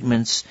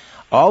indictments,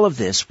 all of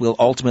this will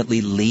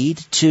ultimately lead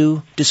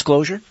to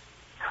disclosure?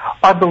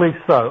 I believe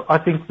so. I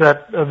think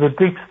that the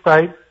deep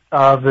state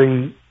are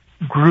the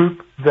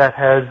group that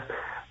has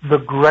the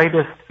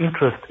greatest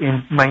interest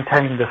in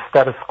maintaining the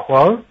status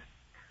quo.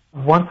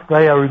 Once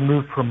they are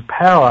removed from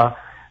power,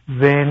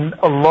 then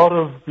a lot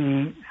of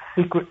the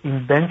secret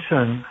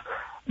inventions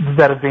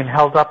that have been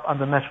held up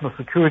under national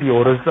security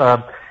orders,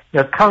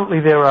 currently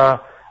there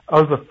are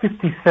over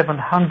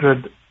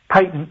 5,700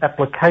 patent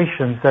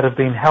applications that have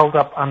been held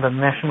up under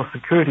national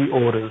security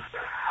orders.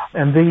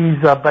 And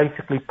these are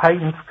basically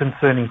patents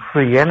concerning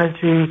free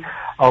energy,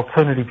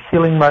 alternative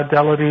healing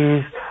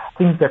modalities,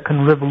 things that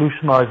can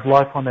revolutionize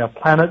life on our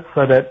planet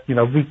so that,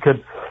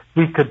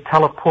 we could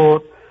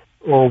teleport,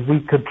 or we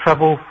could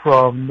travel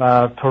from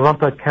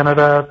Toronto,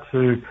 Canada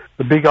to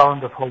the big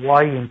island of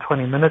Hawaii in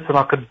 20 minutes, and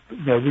I could,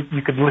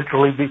 you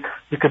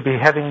could be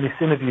having this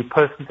interview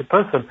person to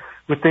person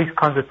with these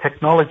kinds of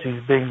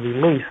technologies being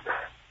released.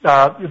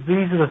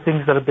 These are the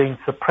things that are being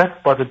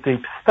suppressed by the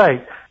deep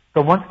state.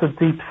 So once the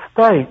deep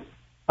state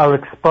are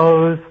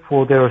exposed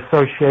for their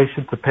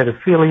association to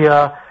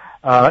pedophilia,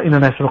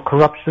 international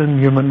corruption,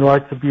 human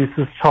rights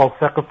abuses, child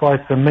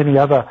sacrifice, and many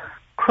other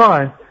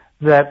crimes,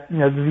 that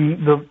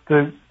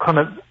the kind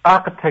of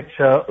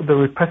architecture, the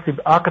repressive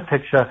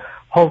architecture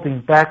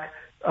holding back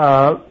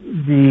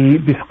the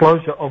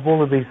disclosure of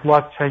all of these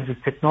life-changing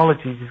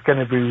technologies is going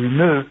to be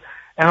removed.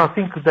 And I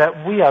think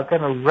that we are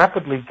going to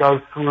rapidly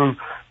go through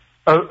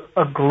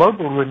a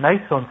global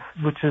renaissance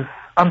which is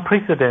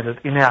unprecedented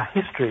in our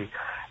history.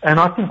 And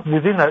I think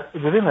within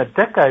a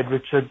decade,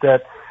 Richard,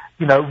 that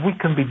we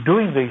can be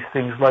doing these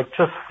things, like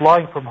just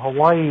flying from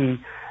Hawaii,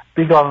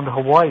 Big Island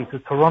Hawaii, to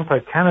Toronto,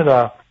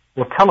 Canada,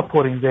 or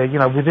teleporting there,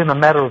 within a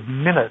matter of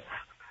minutes,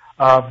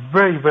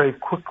 very, very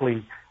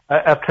quickly.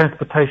 Our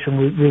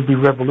transportation will be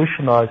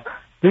revolutionized.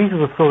 These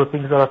are the sort of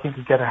things that I think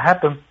are going to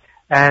happen,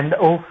 and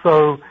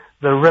also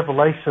the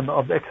revelation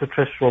of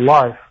extraterrestrial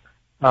life.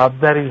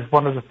 That is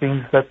one of the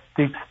things that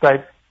Deep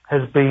State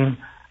has been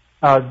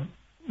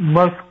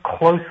most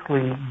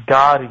closely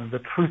guarding the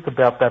truth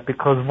about that,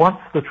 because once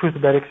the truth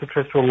about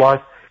extraterrestrial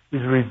life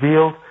is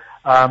revealed,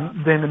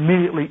 then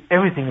immediately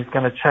everything is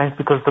going to change,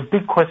 because the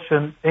big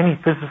question any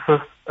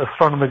physicist,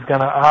 astronomer is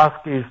going to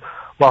ask is,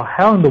 well,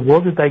 how in the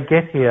world did they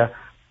get here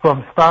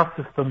from star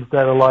systems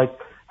that are like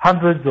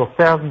hundreds or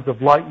thousands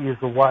of light years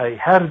away?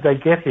 How did they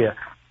get here?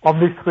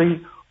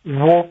 Obviously,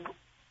 warp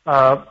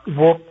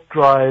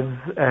drives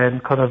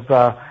and kind of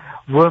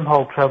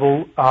wormhole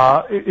travel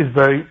is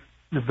very,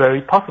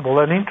 very possible.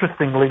 And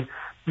interestingly,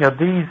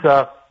 these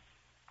are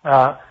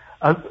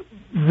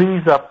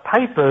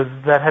papers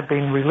that have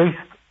been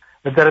released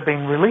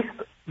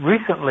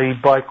recently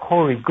by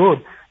Corey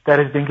Goode that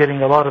has been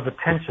getting a lot of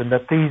attention.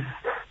 That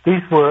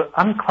these were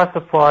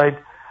unclassified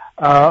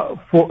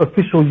for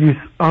official use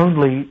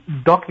only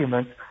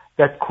documents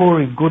that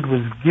Corey Goode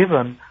was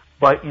given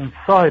by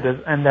insiders,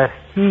 and that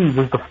he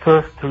was the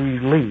first to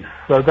release.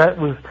 So that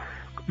was,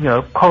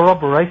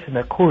 corroboration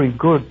that Corey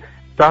Goode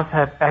does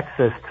have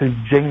access to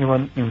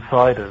genuine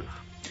insiders.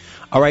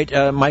 All right,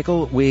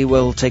 Michael, we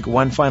will take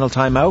one final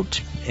time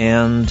out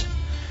and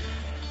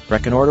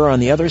reckon order on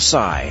the other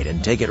side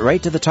and take it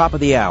right to the top of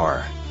the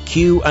hour.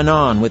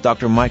 QAnon with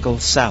Dr. Michael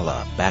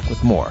Salla. Back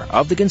with more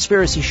of The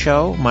Conspiracy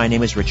Show. My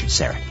name is Richard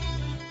Syrett.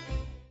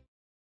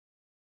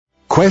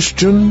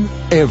 Question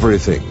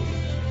everything.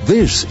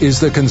 This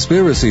is The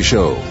Conspiracy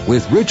Show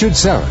with Richard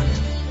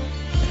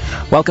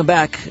Syrett. Welcome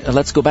back.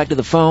 Let's go back to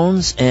the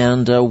phones,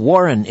 and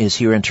Warren is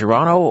here in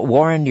Toronto.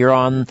 Warren, you're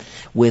on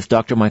with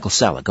Dr. Michael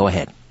Salla. Go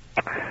ahead.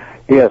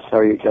 Yes, how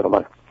are you,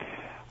 gentlemen?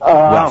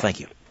 Well, thank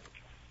you.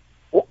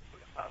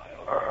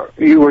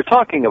 You were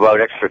talking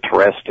about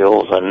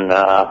extraterrestrials, and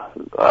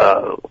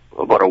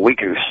about a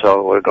week or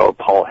so ago,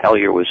 Paul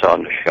Hellyer was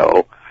on the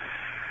show,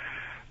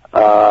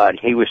 and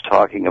he was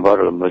talking about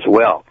them as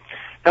well.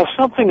 Now,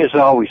 something has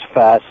always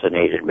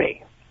fascinated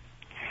me.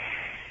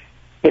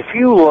 If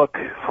you look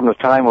from the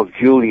time of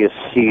Julius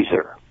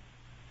Caesar,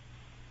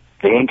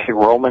 the ancient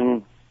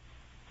Roman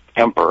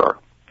emperor,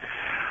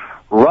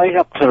 right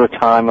up to the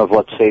time of,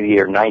 let's say, the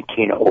year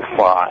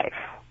 1905,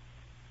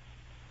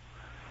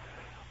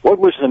 what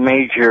was the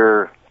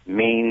major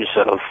means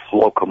of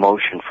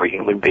locomotion for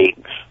human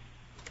beings?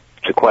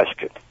 It's a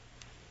question.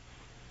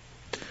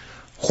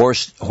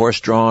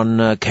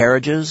 Horse-drawn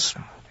carriages?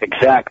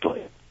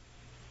 Exactly.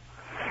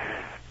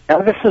 Now,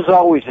 this has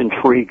always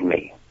intrigued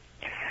me.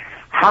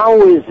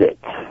 How is it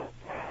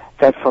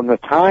that from the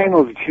time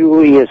of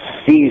Julius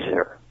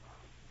Caesar,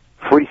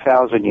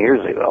 3,000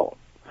 years ago,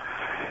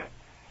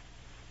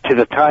 to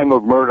the time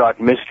of Murdoch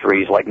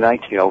Mysteries like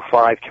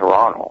 1905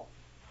 Toronto,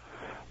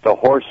 the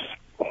horse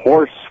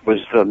was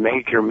the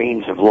major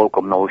means of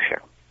locomotion,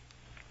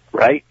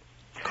 right?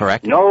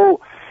 Correct. No,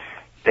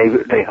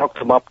 they hooked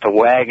them up to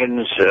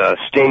wagons,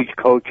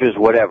 stagecoaches,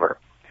 whatever.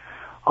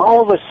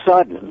 All of a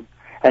sudden,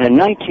 and in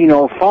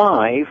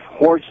 1905,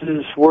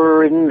 horses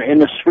were in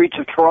the streets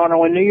of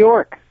Toronto and New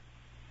York,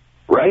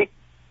 right?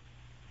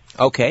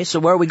 Okay, so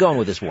where are we going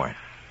with this, Warren?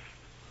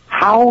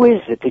 How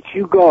is it that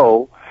you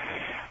go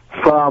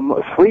from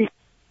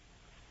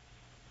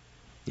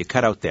You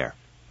cut out there.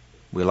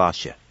 We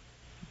lost you.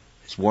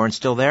 Is Warren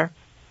still there?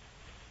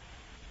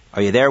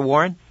 Are you there,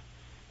 Warren?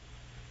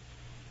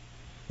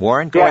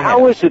 Warren, go ahead.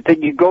 How is it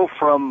that you go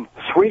from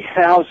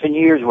 3,000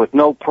 years with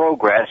no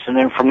progress, and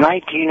then from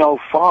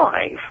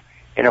 1905,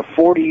 in a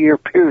 40-year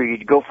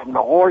period, you go from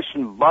the horse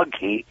and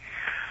buggy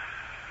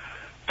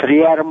to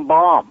the atom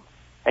bomb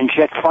and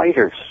jet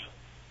fighters?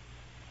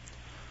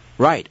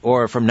 Right,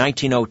 or from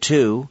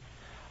 1902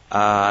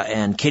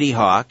 and Kitty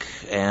Hawk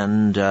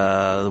and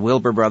the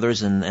Wilbur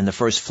brothers and the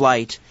first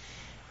flight,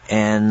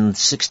 and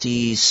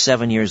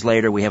 67 years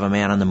later we have a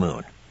man on the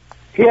moon.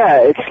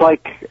 Yeah, it's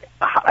like,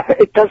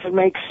 it doesn't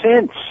make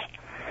sense.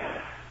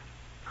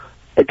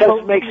 It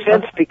doesn't make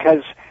sense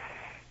because,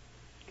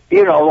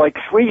 like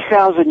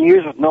 3,000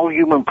 years with no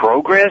human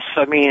progress.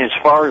 I mean, as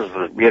far as,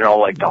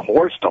 like the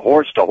horse.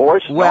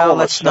 Well,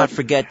 let's not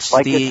forget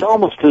it's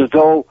almost as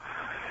though,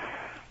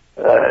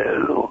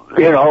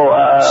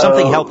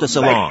 something helped us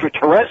along.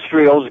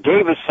 Extraterrestrials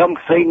gave us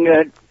something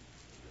that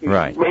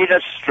right. made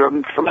us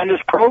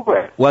tremendous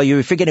progress. Well,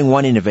 you're forgetting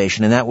one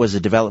innovation, and that was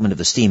the development of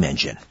the steam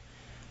engine.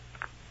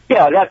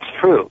 Yeah, that's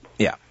true.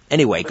 Yeah.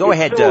 Anyway, go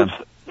ahead.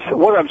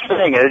 What I'm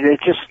saying is, it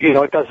just,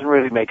 it doesn't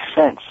really make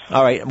sense.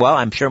 All right. Well,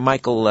 I'm sure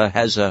Michael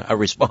has a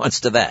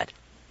response to that.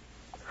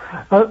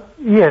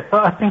 Yes,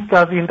 I think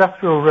the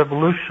Industrial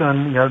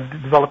Revolution,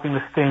 developing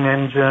the steam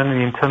engine,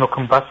 the internal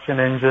combustion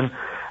engine,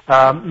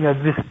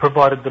 this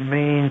provided the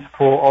means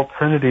for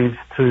alternatives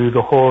to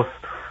the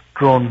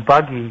horse-drawn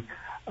buggy.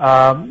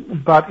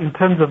 But in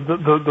terms of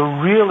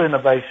the real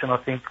innovation, I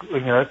think,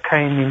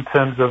 came in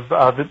terms of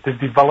the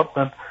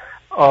development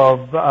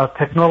of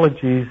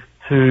technologies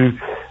to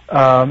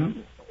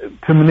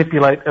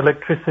manipulate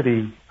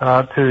electricity,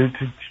 to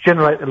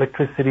generate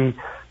electricity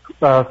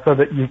so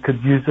that you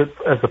could use it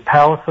as a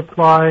power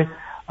supply,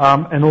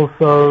 and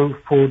also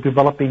for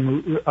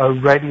developing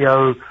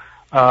radio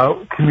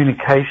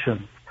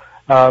communications.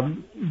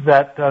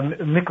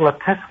 Nikola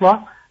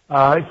Tesla,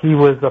 he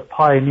was a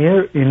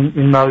pioneer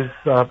in those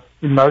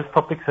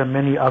topics and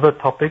many other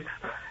topics,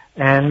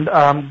 and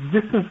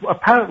this is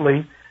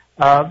apparently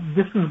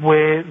this is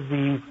where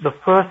the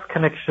first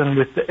connection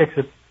with the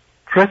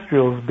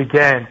extraterrestrials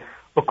began,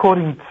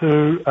 according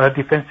to a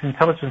Defense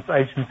Intelligence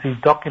Agency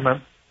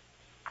document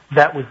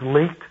that was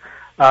leaked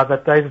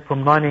that dated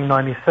from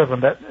 1997.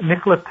 That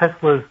Nikola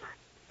Tesla's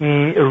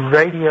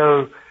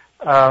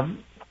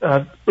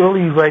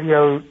early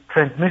radio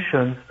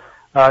transmissions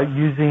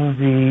using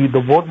the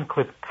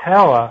Wardenclyffe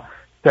Tower,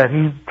 that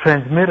he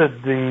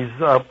transmitted these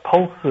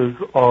pulses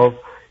of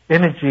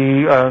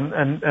energy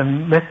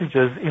and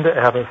messages into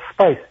outer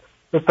space,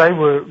 that they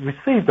were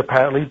received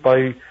apparently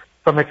by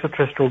some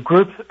extraterrestrial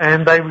groups,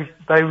 and they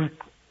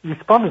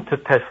responded to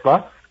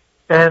Tesla,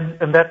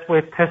 and that's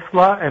where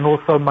Tesla and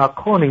also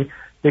Marconi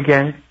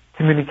began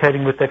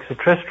communicating with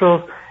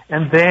extraterrestrials,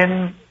 and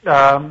then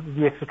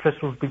the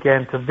extraterrestrials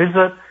began to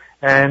visit,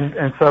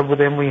 and so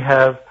then we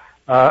have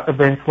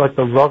events like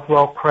the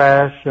Roswell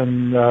crash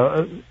and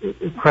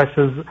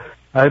crashes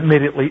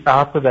immediately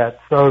after that.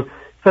 So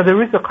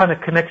there is a kind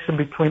of connection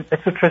between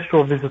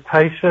extraterrestrial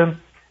visitation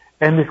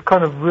and this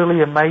kind of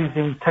really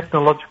amazing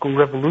technological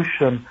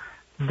revolution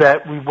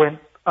that we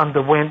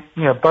underwent,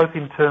 both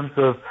in terms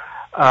of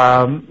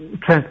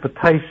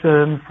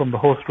transportation from the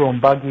horse-drawn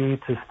buggy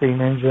to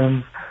steam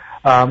engines,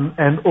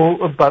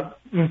 but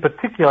in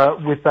particular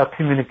with our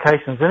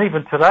communications. And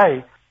even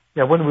today,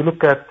 when we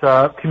look at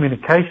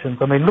communications,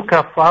 look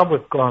how far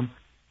we've gone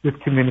with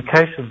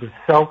communications, with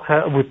cell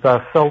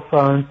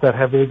phones that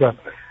have either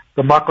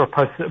the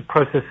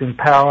microprocessing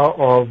power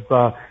of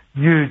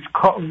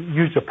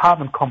huge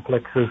apartment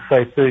complexes,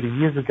 say 30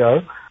 years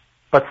ago,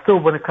 but still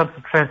when it comes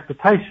to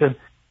transportation,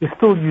 you're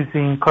still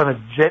using kind of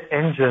jet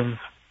engines,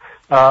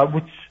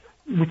 which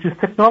is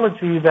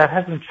technology that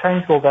hasn't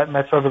changed all that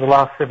much over the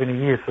last 70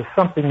 years, so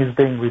something is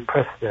being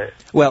repressed there.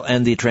 Well,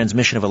 and the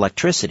transmission of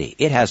electricity,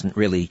 it hasn't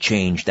really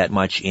changed that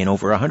much in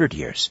over 100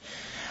 years.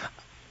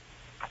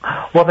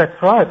 Well,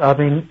 that's right.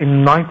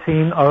 In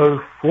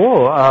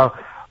 1904,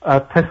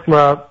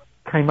 Tesla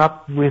came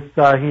up with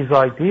his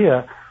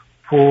idea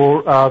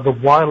for the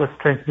wireless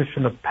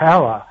transmission of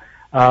power.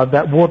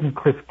 That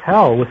Wardenclyffe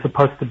Tower was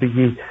supposed to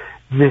be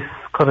this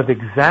kind of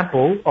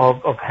example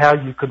of how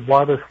you could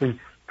wirelessly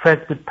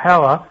transmit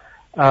power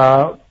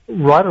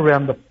right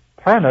around the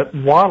planet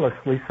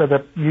wirelessly, so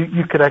that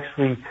you could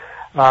actually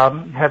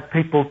have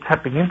people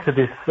tapping into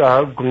this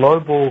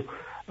global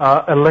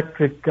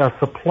electric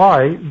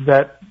supply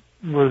that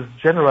was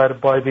generated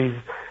by these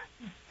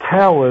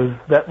towers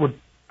that would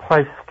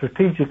place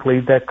strategically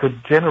that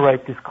could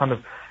generate this kind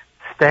of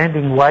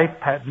standing wave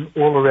pattern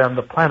all around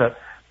the planet.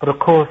 But of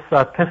course,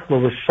 Tesla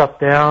was shut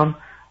down.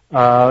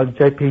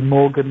 JP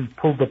Morgan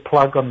pulled the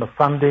plug on the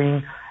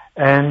funding,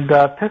 and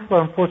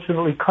Tesla,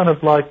 unfortunately, kind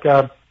of like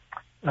died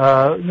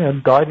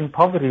in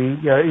poverty.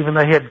 Even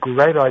though he had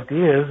great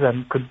ideas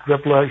and could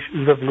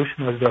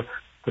revolutionize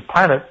the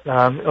planet,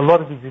 a lot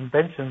of his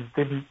inventions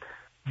didn't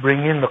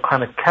bring in the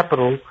kind of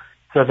capital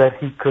so that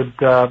he could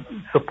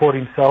support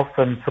himself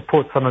and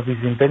support some of his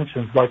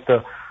inventions, like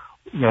the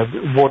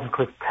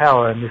Wardenclyffe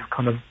Tower and this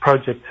kind of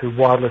project to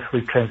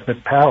wirelessly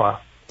transmit power.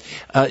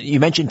 You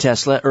mentioned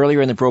Tesla.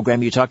 Earlier in the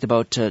program, you talked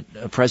about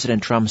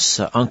President Trump's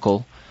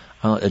uncle,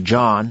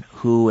 John,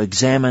 who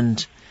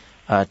examined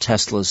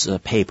Tesla's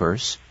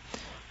papers.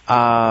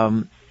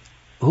 Who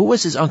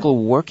was his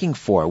uncle working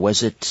for?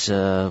 Was it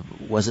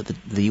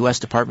the U.S.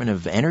 Department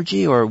of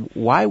Energy, or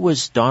why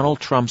was Donald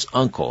Trump's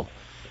uncle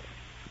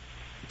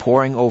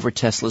poring over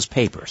Tesla's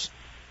papers?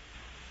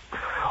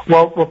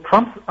 Well,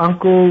 Trump's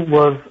uncle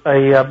was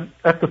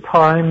at the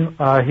time,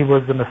 he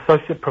was an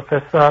associate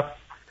professor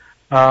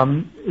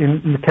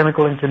in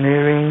mechanical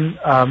engineering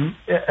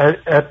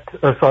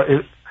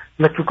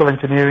electrical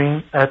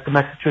engineering at the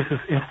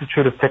Massachusetts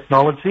Institute of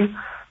Technology,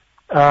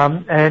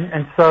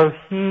 and so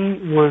he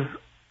was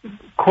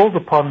called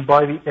upon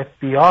by the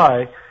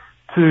FBI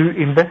to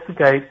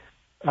investigate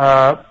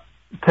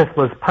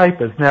Tesla's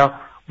papers.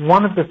 Now,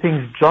 one of the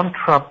things John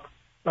Trump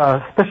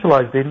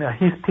specialized in,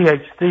 his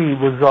PhD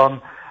was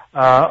on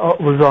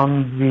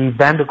the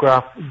Van de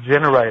Graaff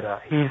generator.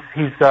 He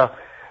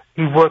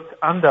worked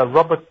under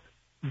Robert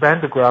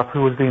Van de Graaff,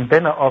 who was the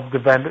inventor of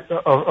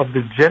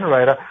the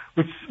generator,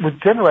 which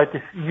would generate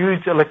this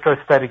huge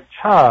electrostatic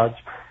charge.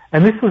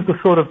 And this was the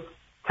sort of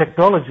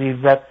technology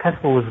that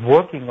Tesla was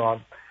working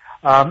on.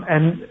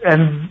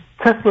 And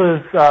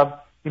Tesla's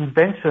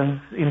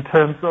inventions, in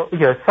terms of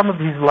some of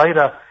his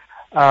later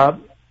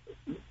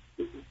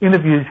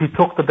interviews, he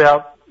talked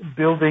about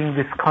building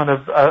this kind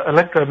of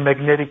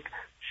electromagnetic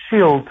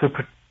shield to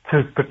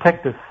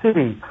protect a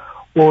city,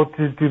 or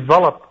to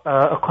develop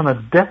a kind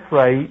of death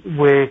ray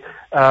where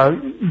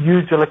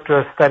huge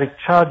electrostatic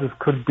charges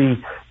could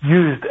be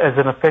used as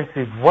an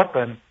offensive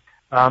weapon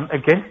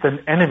against an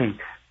enemy.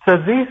 So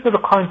these are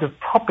the kinds of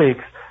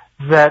topics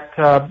that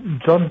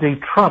John D.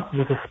 Trump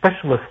was a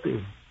specialist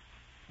in.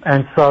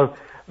 And so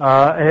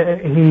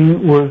he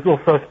was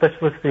also a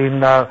specialist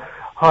in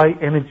high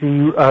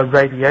energy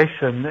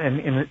radiation and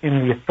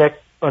in the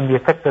effect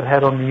that it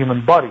had on the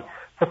human body.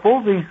 So for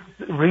all these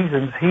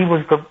reasons, he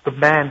was the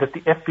man that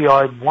the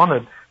FBI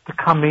wanted to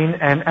come in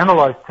and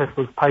analyze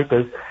Tesla's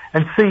papers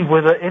and see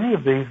whether any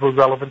of these were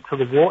relevant to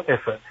the war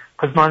effort.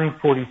 Because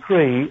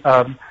 1943,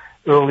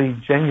 early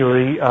in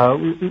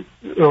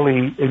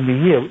the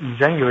year, in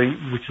January,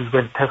 which is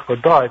when Tesla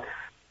died,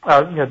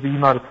 the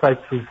United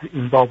States was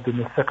involved in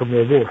the Second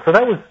World War. So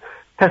that was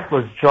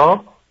Tesla's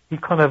job. He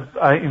kind of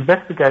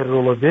investigated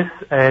all of this,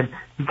 and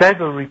he gave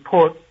a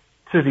report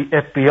to the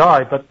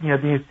FBI. But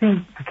the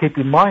thing to keep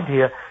in mind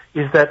here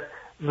is that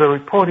the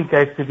report he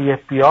gave to the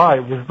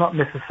FBI was not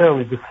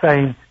necessarily the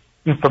same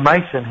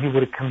information he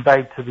would have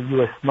conveyed to the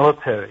U.S.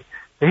 military.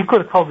 So he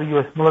could have told the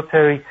U.S.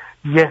 military,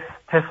 yes,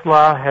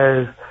 Tesla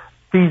has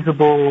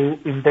feasible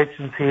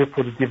inventions here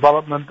for the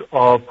development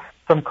of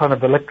some kind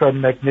of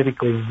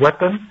electromagnetic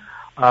weapon,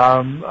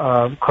 kind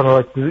of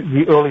like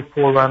the early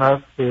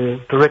forerunner for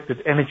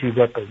directed energy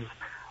weapons.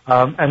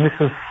 And this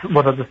is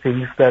one of the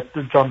things that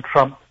John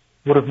Trump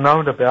would have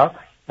known about,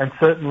 and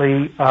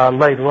certainly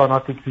later on I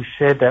think he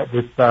shared that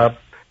with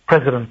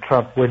President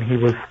Trump when he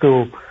was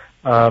still,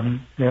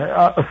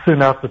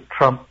 soon after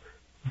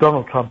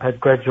Donald Trump had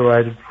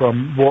graduated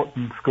from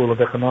Wharton School of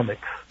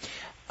Economics.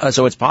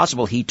 So it's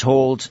possible he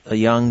told a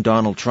young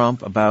Donald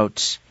Trump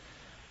about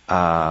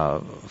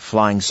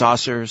flying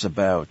saucers,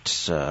 about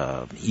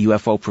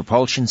UFO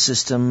propulsion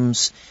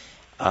systems,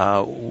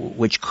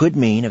 which could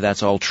mean, if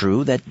that's all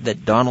true,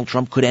 that Donald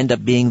Trump could end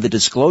up being the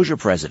disclosure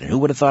president. Who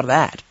would have thought of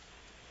that?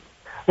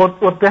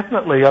 Well,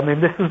 definitely. I mean,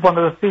 this is one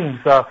of the things.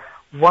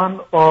 One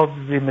of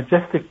the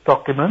Majestic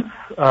documents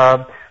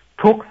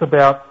talks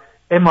about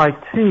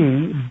MIT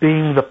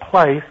being the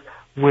place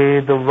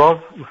where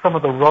some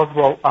of the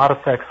Roswell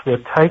artifacts were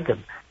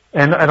taken.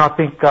 And I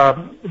think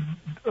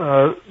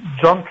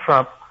John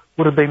Trump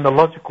would have been the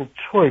logical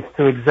choice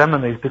to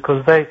examine these,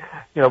 because they,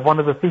 one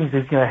of the things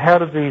is, how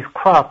do these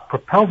craft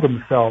propel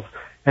themselves?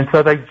 And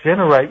so they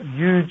generate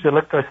huge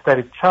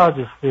electrostatic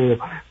charges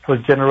for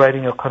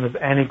generating a kind of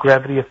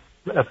anti-gravity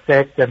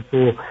effect and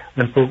for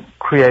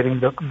creating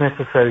the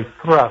necessary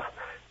thrust.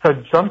 So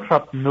John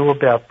Trump knew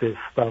about this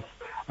stuff,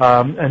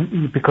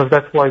 and because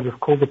that's why he was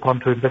called upon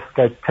to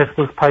investigate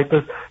Tesla's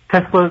papers.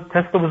 Tesla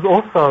was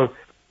also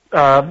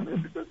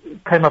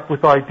came up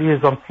with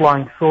ideas on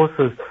flying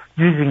saucers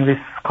using this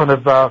kind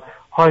of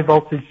high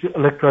voltage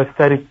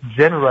electrostatic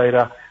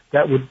generator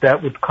that would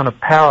kind of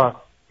power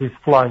his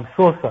flying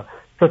saucer.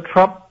 So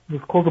Trump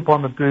was called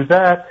upon to do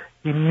that.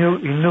 He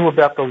knew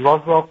about the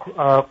Roswell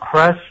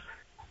crash,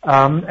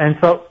 and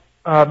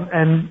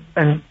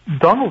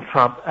Donald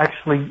Trump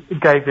actually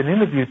gave an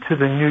interview to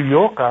the New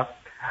Yorker.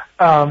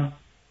 I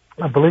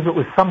believe it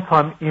was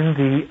sometime in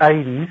the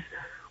 80s,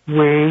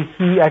 where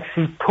he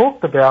actually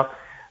talked about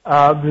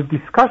the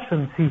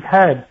discussions he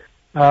had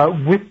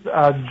with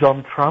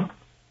John Trump,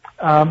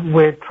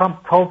 where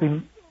Trump told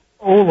him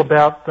all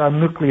about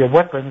nuclear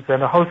weapons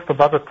and a host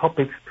of other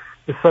topics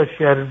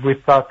associated with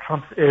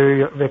Trump's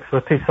area of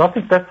expertise. So I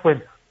think that's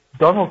when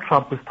Donald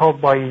Trump was told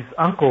by his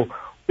uncle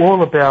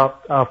all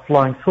about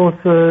flying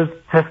saucers,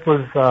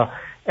 Tesla's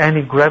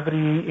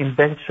anti-gravity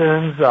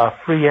inventions,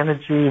 free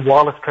energy,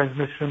 wireless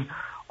transmission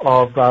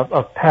of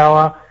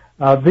power.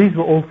 These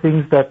were all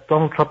things that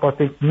Donald Trump, I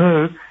think,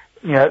 knew.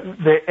 You know,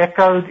 they're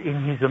echoed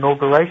in his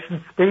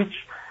inauguration speech,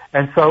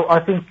 and so I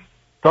think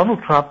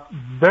Donald Trump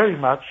very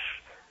much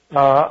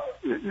I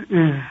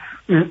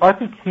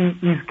think he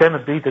is going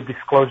to be the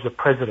disclosure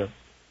president.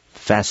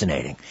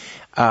 Fascinating.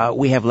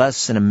 We have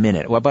less than a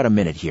minute, well, about a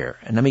minute here,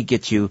 and let me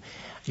get your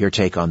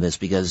take on this,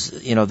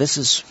 because, you know, this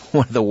is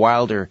one of the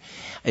wilder,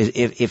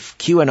 if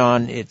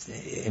QAnon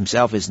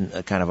himself isn't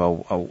a kind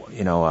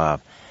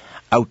of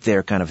out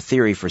there kind of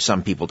theory for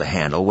some people to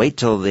handle, wait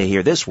till they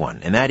hear this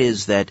one, and that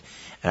is that,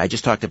 and I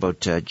just talked about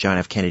John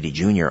F. Kennedy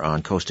Jr.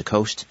 on Coast to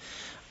Coast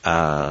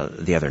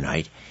the other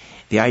night.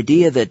 The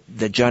idea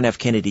that John F.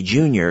 Kennedy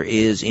Jr.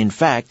 is, in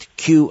fact,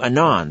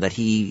 QAnon, that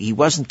he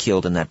wasn't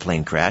killed in that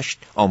plane crash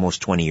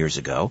almost 20 years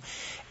ago.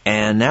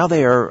 And now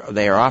they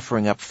are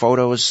offering up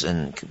photos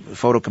and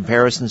photo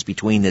comparisons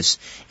between this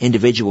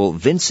individual,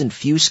 Vincent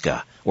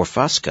Fusca,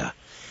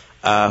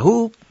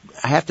 who,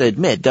 I have to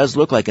admit, does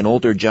look like an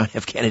older John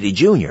F. Kennedy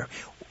Jr.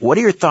 What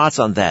are your thoughts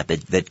on that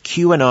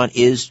QAnon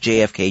is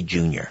JFK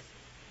Jr.?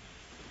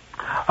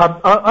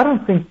 I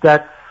don't think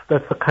that's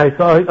the case.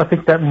 I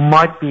think that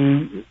might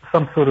be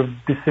some sort of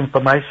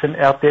disinformation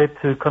out there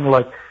to kind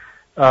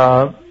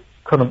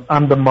of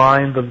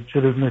undermine the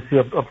legitimacy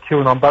of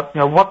QAnon. But,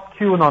 you know, what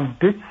QAnon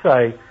did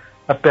say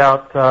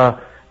about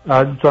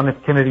John F.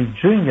 Kennedy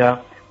Jr.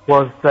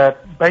 was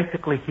that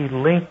basically he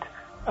linked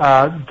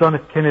John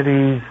F.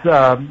 Kennedy's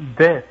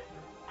death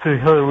to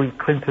Hillary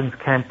Clinton's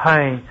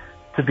campaign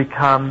to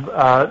become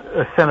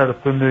a senator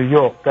for New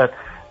York. That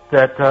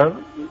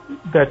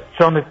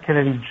John F.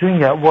 Kennedy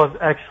Jr. was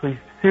actually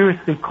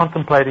seriously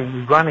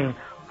contemplating running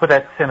for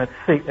that Senate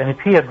seat, and if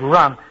he had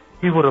run,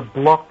 he would have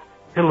blocked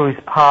Hillary's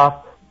path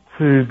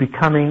to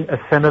becoming a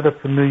senator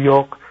for New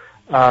York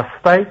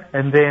State,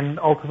 and then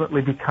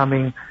ultimately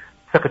becoming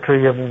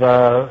Secretary of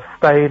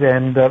State,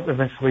 and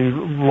eventually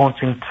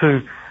launching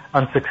 2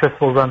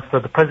 unsuccessful runs for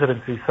the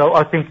presidency. So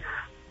I think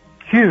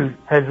Q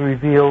has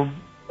revealed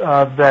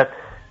that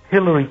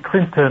Hillary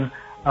Clinton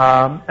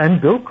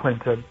and Bill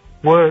Clinton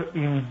were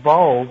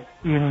involved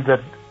in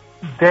the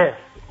death,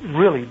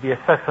 really the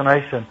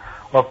assassination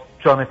of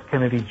John F.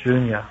 Kennedy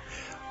Jr.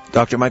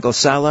 Dr. Michael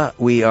Salla,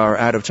 we are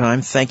out of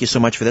time. Thank you so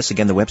much for this.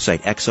 Again, the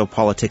website,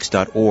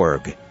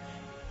 exopolitics.org.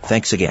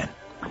 Thanks again.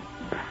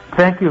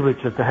 Thank you,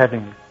 Richard, for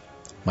having me.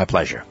 My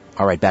pleasure.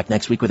 All right, back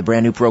next week with a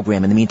brand new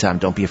program. In the meantime,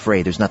 don't be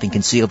afraid. There's nothing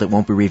concealed that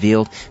won't be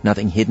revealed,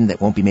 nothing hidden that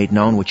won't be made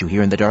known. What you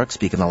hear in the dark,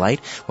 speak in the light.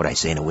 What I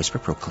say in a whisper,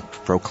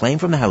 proclaim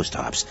from the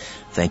housetops.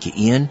 Thank you,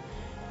 Ian,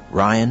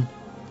 Ryan,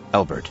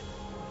 Albert.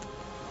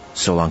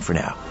 So long for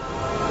now.